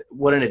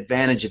what an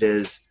advantage it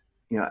is,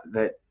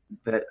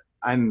 that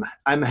I'm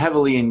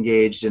heavily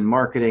engaged in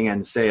marketing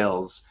and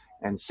sales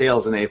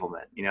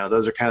enablement.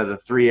 Those are kind of the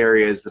three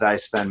areas that I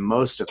spend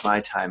most of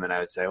my time in. I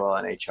would say, well,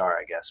 in HR,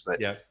 I guess, but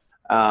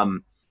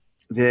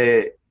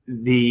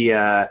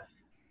the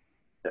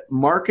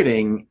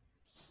marketing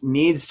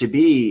needs to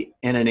be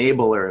an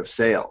enabler of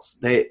sales.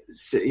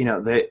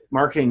 The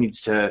marketing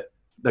needs to,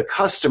 the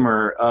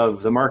customer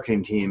of the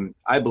marketing team,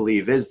 I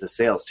believe, is the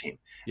sales team.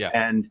 Yeah,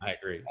 and I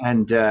agree.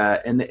 And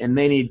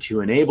they need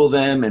to enable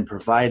them and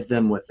provide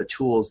them with the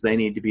tools they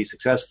need to be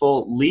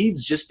successful.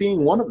 Leads just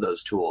being one of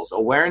those tools.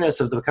 Awareness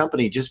of the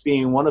company just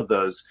being one of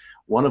those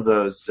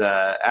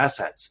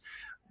assets.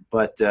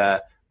 But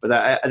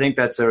I think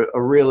that's a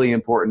really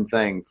important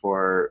thing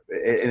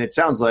and it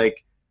sounds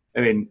like.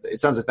 It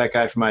sounds like that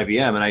guy from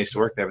IBM, and I used to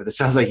work there, but it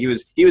sounds like he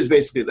was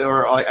basically,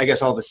 or I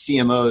guess all the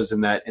CMOs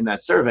in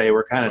that survey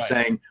were kind of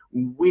saying,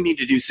 we need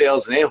to do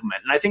sales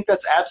enablement. And I think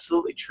that's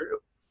absolutely true.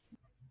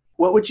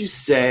 What would you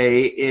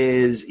say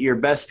is your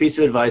best piece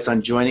of advice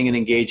on joining and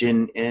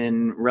engaging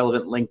in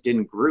relevant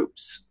LinkedIn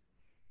groups?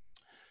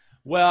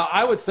 Well,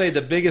 I would say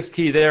the biggest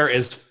key there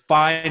is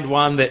find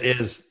one that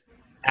is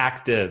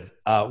active,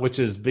 which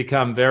has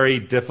become very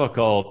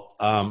difficult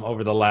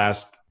over the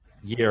last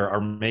year or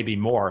maybe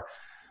more.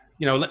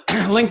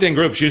 LinkedIn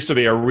groups used to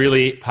be a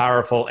really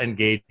powerful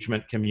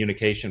engagement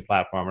communication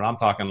platform, and I'm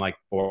talking like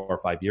 4 or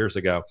 5 years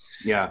ago.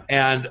 Yeah.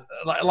 And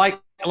like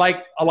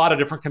a lot of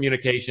different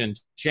communication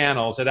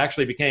channels, it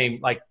actually became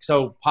like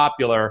so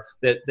popular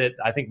that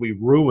I think we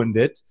ruined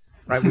it,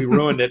 right? We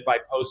ruined it by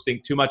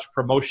posting too much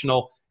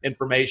promotional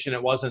information.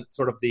 It wasn't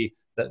sort of the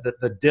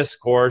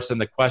discourse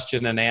and the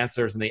question and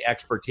answers and the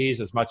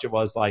expertise as much it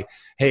was like,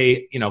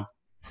 hey,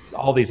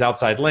 all these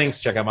outside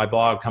links, check out my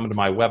blog, come to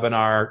my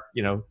webinar,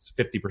 it's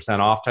 50%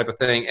 off type of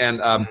thing.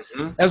 And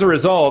as a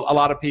result, a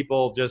lot of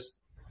people just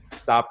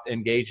stopped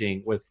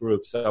engaging with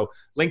groups. So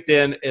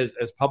LinkedIn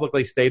is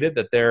publicly stated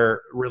that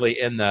they're really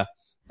in the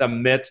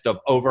midst of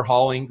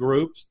overhauling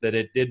groups, that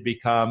it did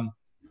become,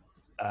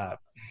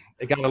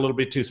 it got a little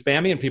bit too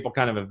spammy and people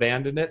kind of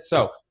abandoned it.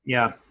 So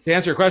yeah, to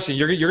answer your question,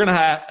 you're going to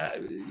have,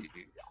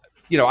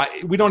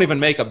 we don't even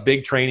make a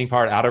big training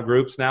part out of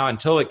groups now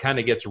until it kind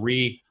of gets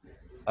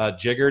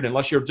jiggered,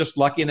 unless you're just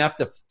lucky enough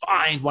to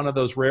find one of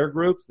those rare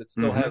groups that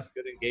still has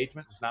good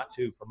engagement, it's not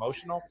too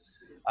promotional.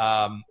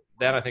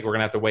 Then I think we're going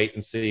to have to wait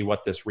and see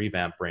what this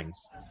revamp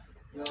brings.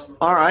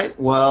 All right.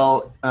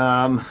 Well,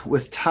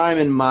 with time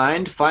in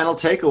mind, final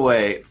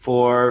takeaway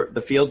for the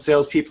field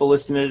salespeople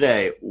listening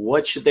today.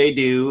 What should they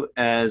do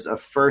as a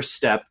first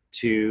step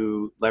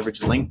to leverage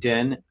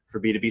LinkedIn for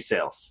B2B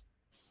sales?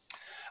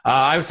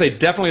 I would say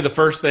definitely the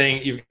first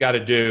thing you've got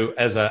to do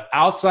as an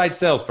outside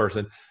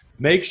salesperson,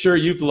 make sure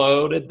you've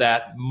loaded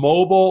that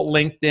mobile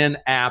LinkedIn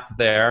app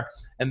there.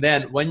 And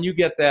then when you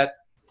get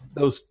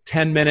those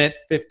 10-minute,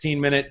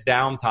 15-minute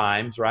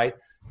downtimes, right,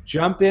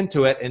 jump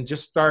into it and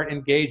just start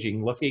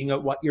engaging, looking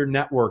at what your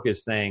network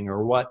is saying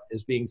or what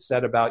is being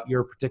said about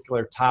your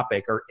particular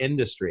topic or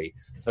industry.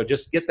 So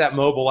just get that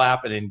mobile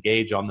app and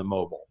engage on the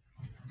mobile.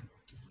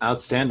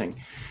 Outstanding.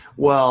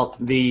 Well,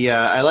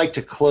 I like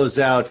to close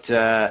out.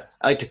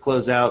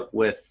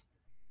 With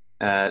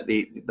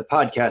the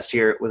podcast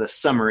here with a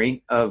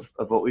summary of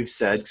what we've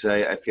said, because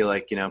I feel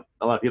like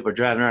a lot of people are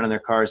driving around in their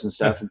cars and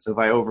stuff, and so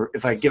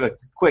if I give a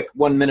quick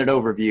 1-minute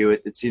overview,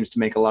 it seems to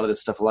make a lot of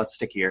this stuff a lot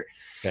stickier.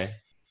 Okay.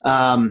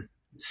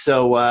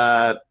 So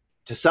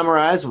to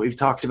summarize what we've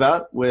talked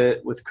about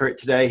with Kurt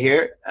today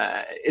here,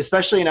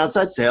 especially in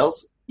outside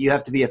sales, you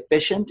have to be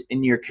efficient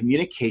in your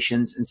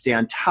communications and stay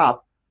on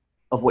top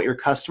of what your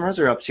customers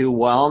are up to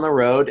while on the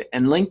road,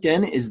 and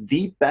LinkedIn is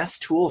the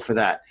best tool for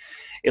that.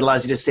 It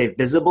allows you to stay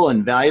visible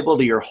and valuable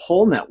to your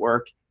whole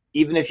network,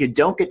 even if you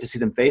don't get to see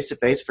them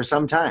face-to-face for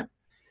some time.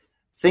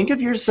 Think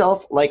of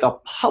yourself like a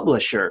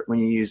publisher when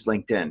you use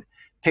LinkedIn.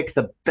 Pick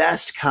the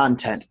best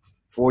content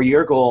for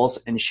your goals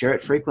and share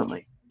it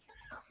frequently.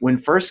 When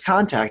first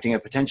contacting a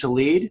potential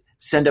lead,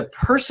 send a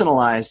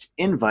personalized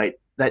invite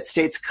that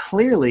states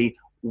clearly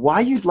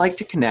why you'd like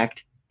to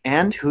connect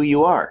and who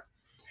you are.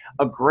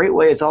 A great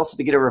way is also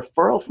to get a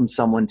referral from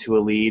someone to a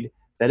lead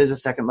that is a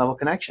second-level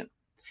connection.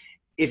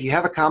 If you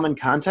have a common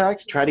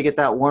contact, try to get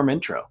that warm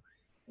intro.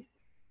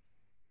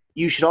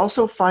 You should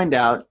also find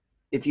out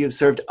if you have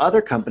served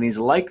other companies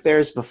like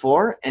theirs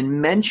before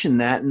and mention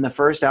that in the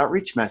first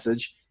outreach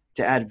message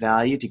to add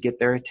value to get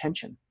their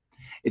attention.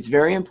 It's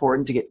very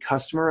important to get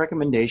customer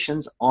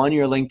recommendations on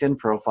your LinkedIn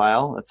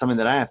profile. That's something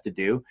that I have to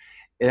do.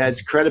 It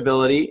adds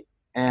credibility,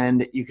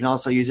 and you can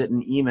also use it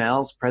in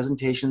emails,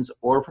 presentations,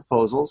 or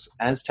proposals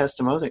as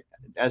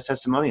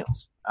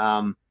testimonials.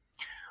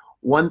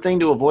 One thing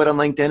to avoid on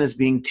LinkedIn is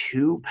being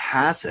too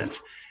passive.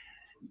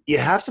 You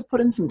have to put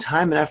in some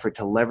time and effort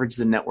to leverage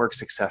the network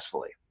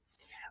successfully.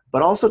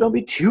 But also don't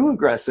be too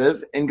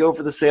aggressive and go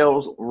for the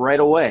sales right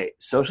away.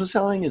 Social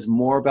selling is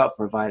more about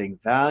providing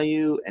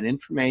value and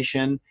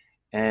information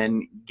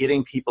and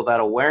getting people that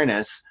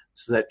awareness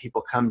so that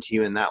people come to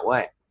you in that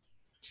way.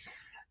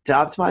 To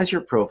optimize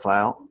your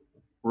profile,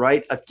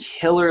 write a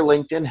killer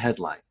LinkedIn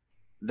headline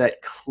that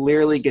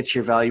clearly gets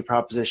your value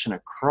proposition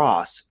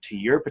across to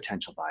your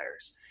potential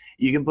buyers.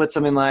 You can put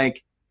something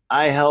like,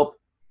 I help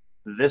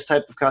this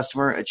type of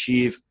customer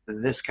achieve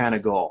this kind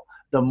of goal.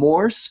 The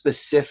more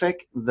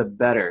specific, the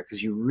better,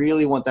 because you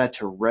really want that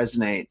to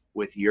resonate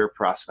with your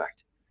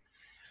prospect.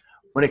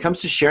 When it comes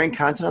to sharing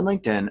content on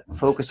LinkedIn,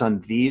 focus on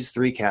these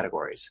 3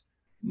 categories: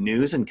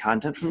 news and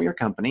content from your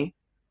company,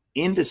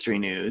 industry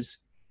news,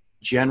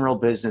 general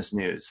business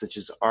news, such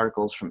as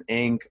articles from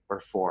Inc.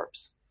 or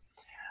Forbes.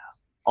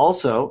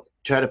 Also,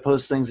 try to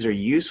post things that are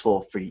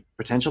useful for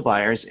potential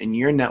buyers in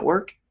your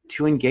network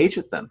to engage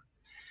with them.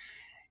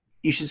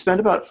 You should spend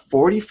about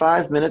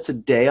 45 minutes a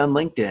day on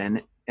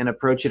LinkedIn and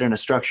approach it in a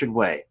structured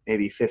way,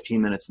 maybe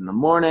 15 minutes in the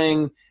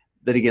morning,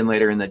 then again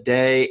later in the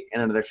day,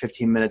 and another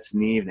 15 minutes in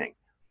the evening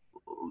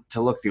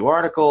to look through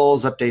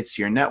articles, updates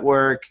to your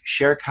network,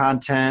 share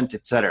content,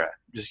 etc.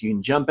 Just you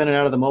can jump in and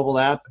out of the mobile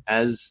app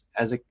as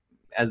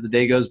the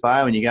day goes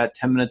by when you got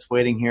 10 minutes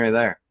waiting here or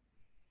there.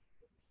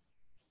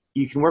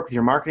 You can work with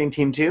your marketing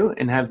team too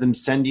and have them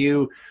send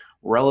you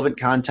relevant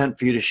content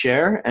for you to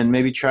share, and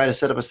maybe try to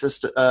set up a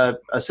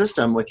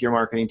system with your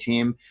marketing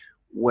team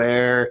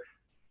where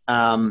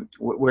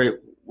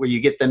you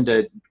get them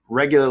to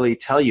regularly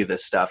tell you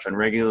this stuff and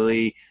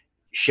regularly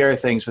share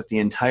things with the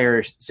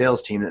entire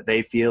sales team that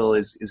they feel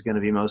is going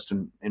to be most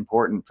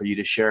important for you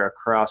to share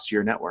across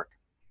your network.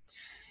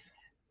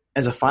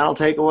 As a final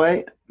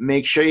takeaway,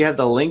 make sure you have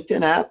the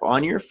LinkedIn app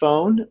on your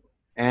phone.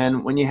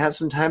 And when you have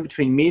some time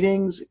between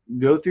meetings,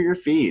 go through your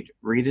feed,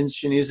 read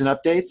industry news and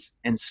updates,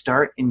 and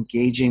start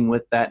engaging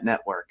with that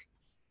network.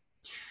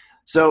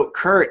 So,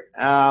 Kurt,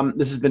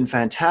 this has been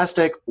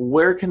fantastic.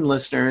 Where can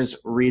listeners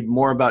read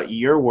more about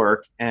your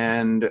work,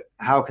 and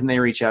how can they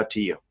reach out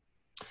to you?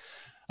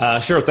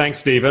 Sure. Thanks,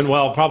 Stephen.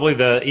 Well, probably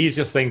the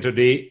easiest thing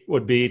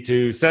would be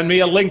to send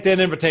me a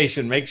LinkedIn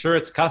invitation. Make sure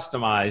it's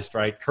customized,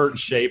 right? Kurt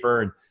Shaver,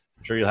 and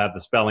I'm sure you'll have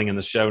the spelling in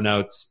the show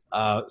notes.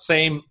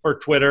 Same for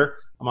Twitter.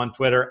 I'm on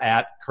Twitter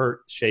at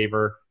Kurt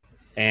Shaver.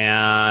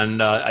 And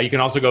you can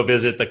also go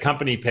visit the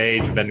company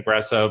page,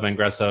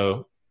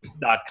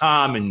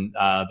 Vengreso.com, and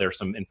there's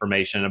some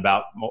information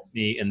about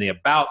me in the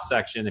About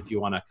section if you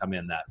want to come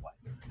in that way.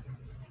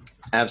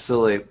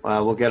 Absolutely.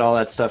 We'll get all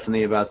that stuff in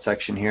the About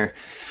section here.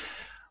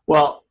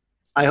 Well,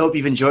 I hope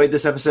you've enjoyed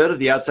this episode of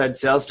the Outside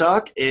Sales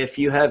Talk. If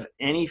you have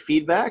any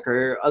feedback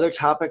or other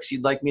topics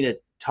you'd like me to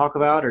talk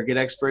about or get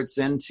experts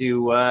in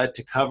to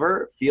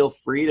cover, feel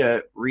free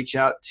to reach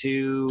out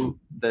to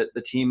the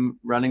team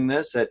running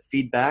this at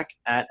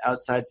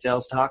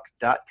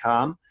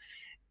feedback@outsidesalestalk.com.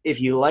 If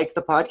you like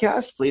the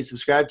podcast, please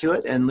subscribe to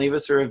it and leave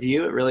us a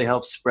review. It really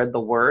helps spread the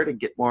word and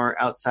get more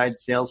outside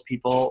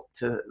salespeople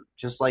to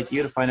just like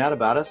you to find out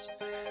about us.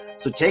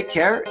 So take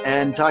care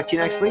and talk to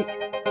you next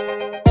week.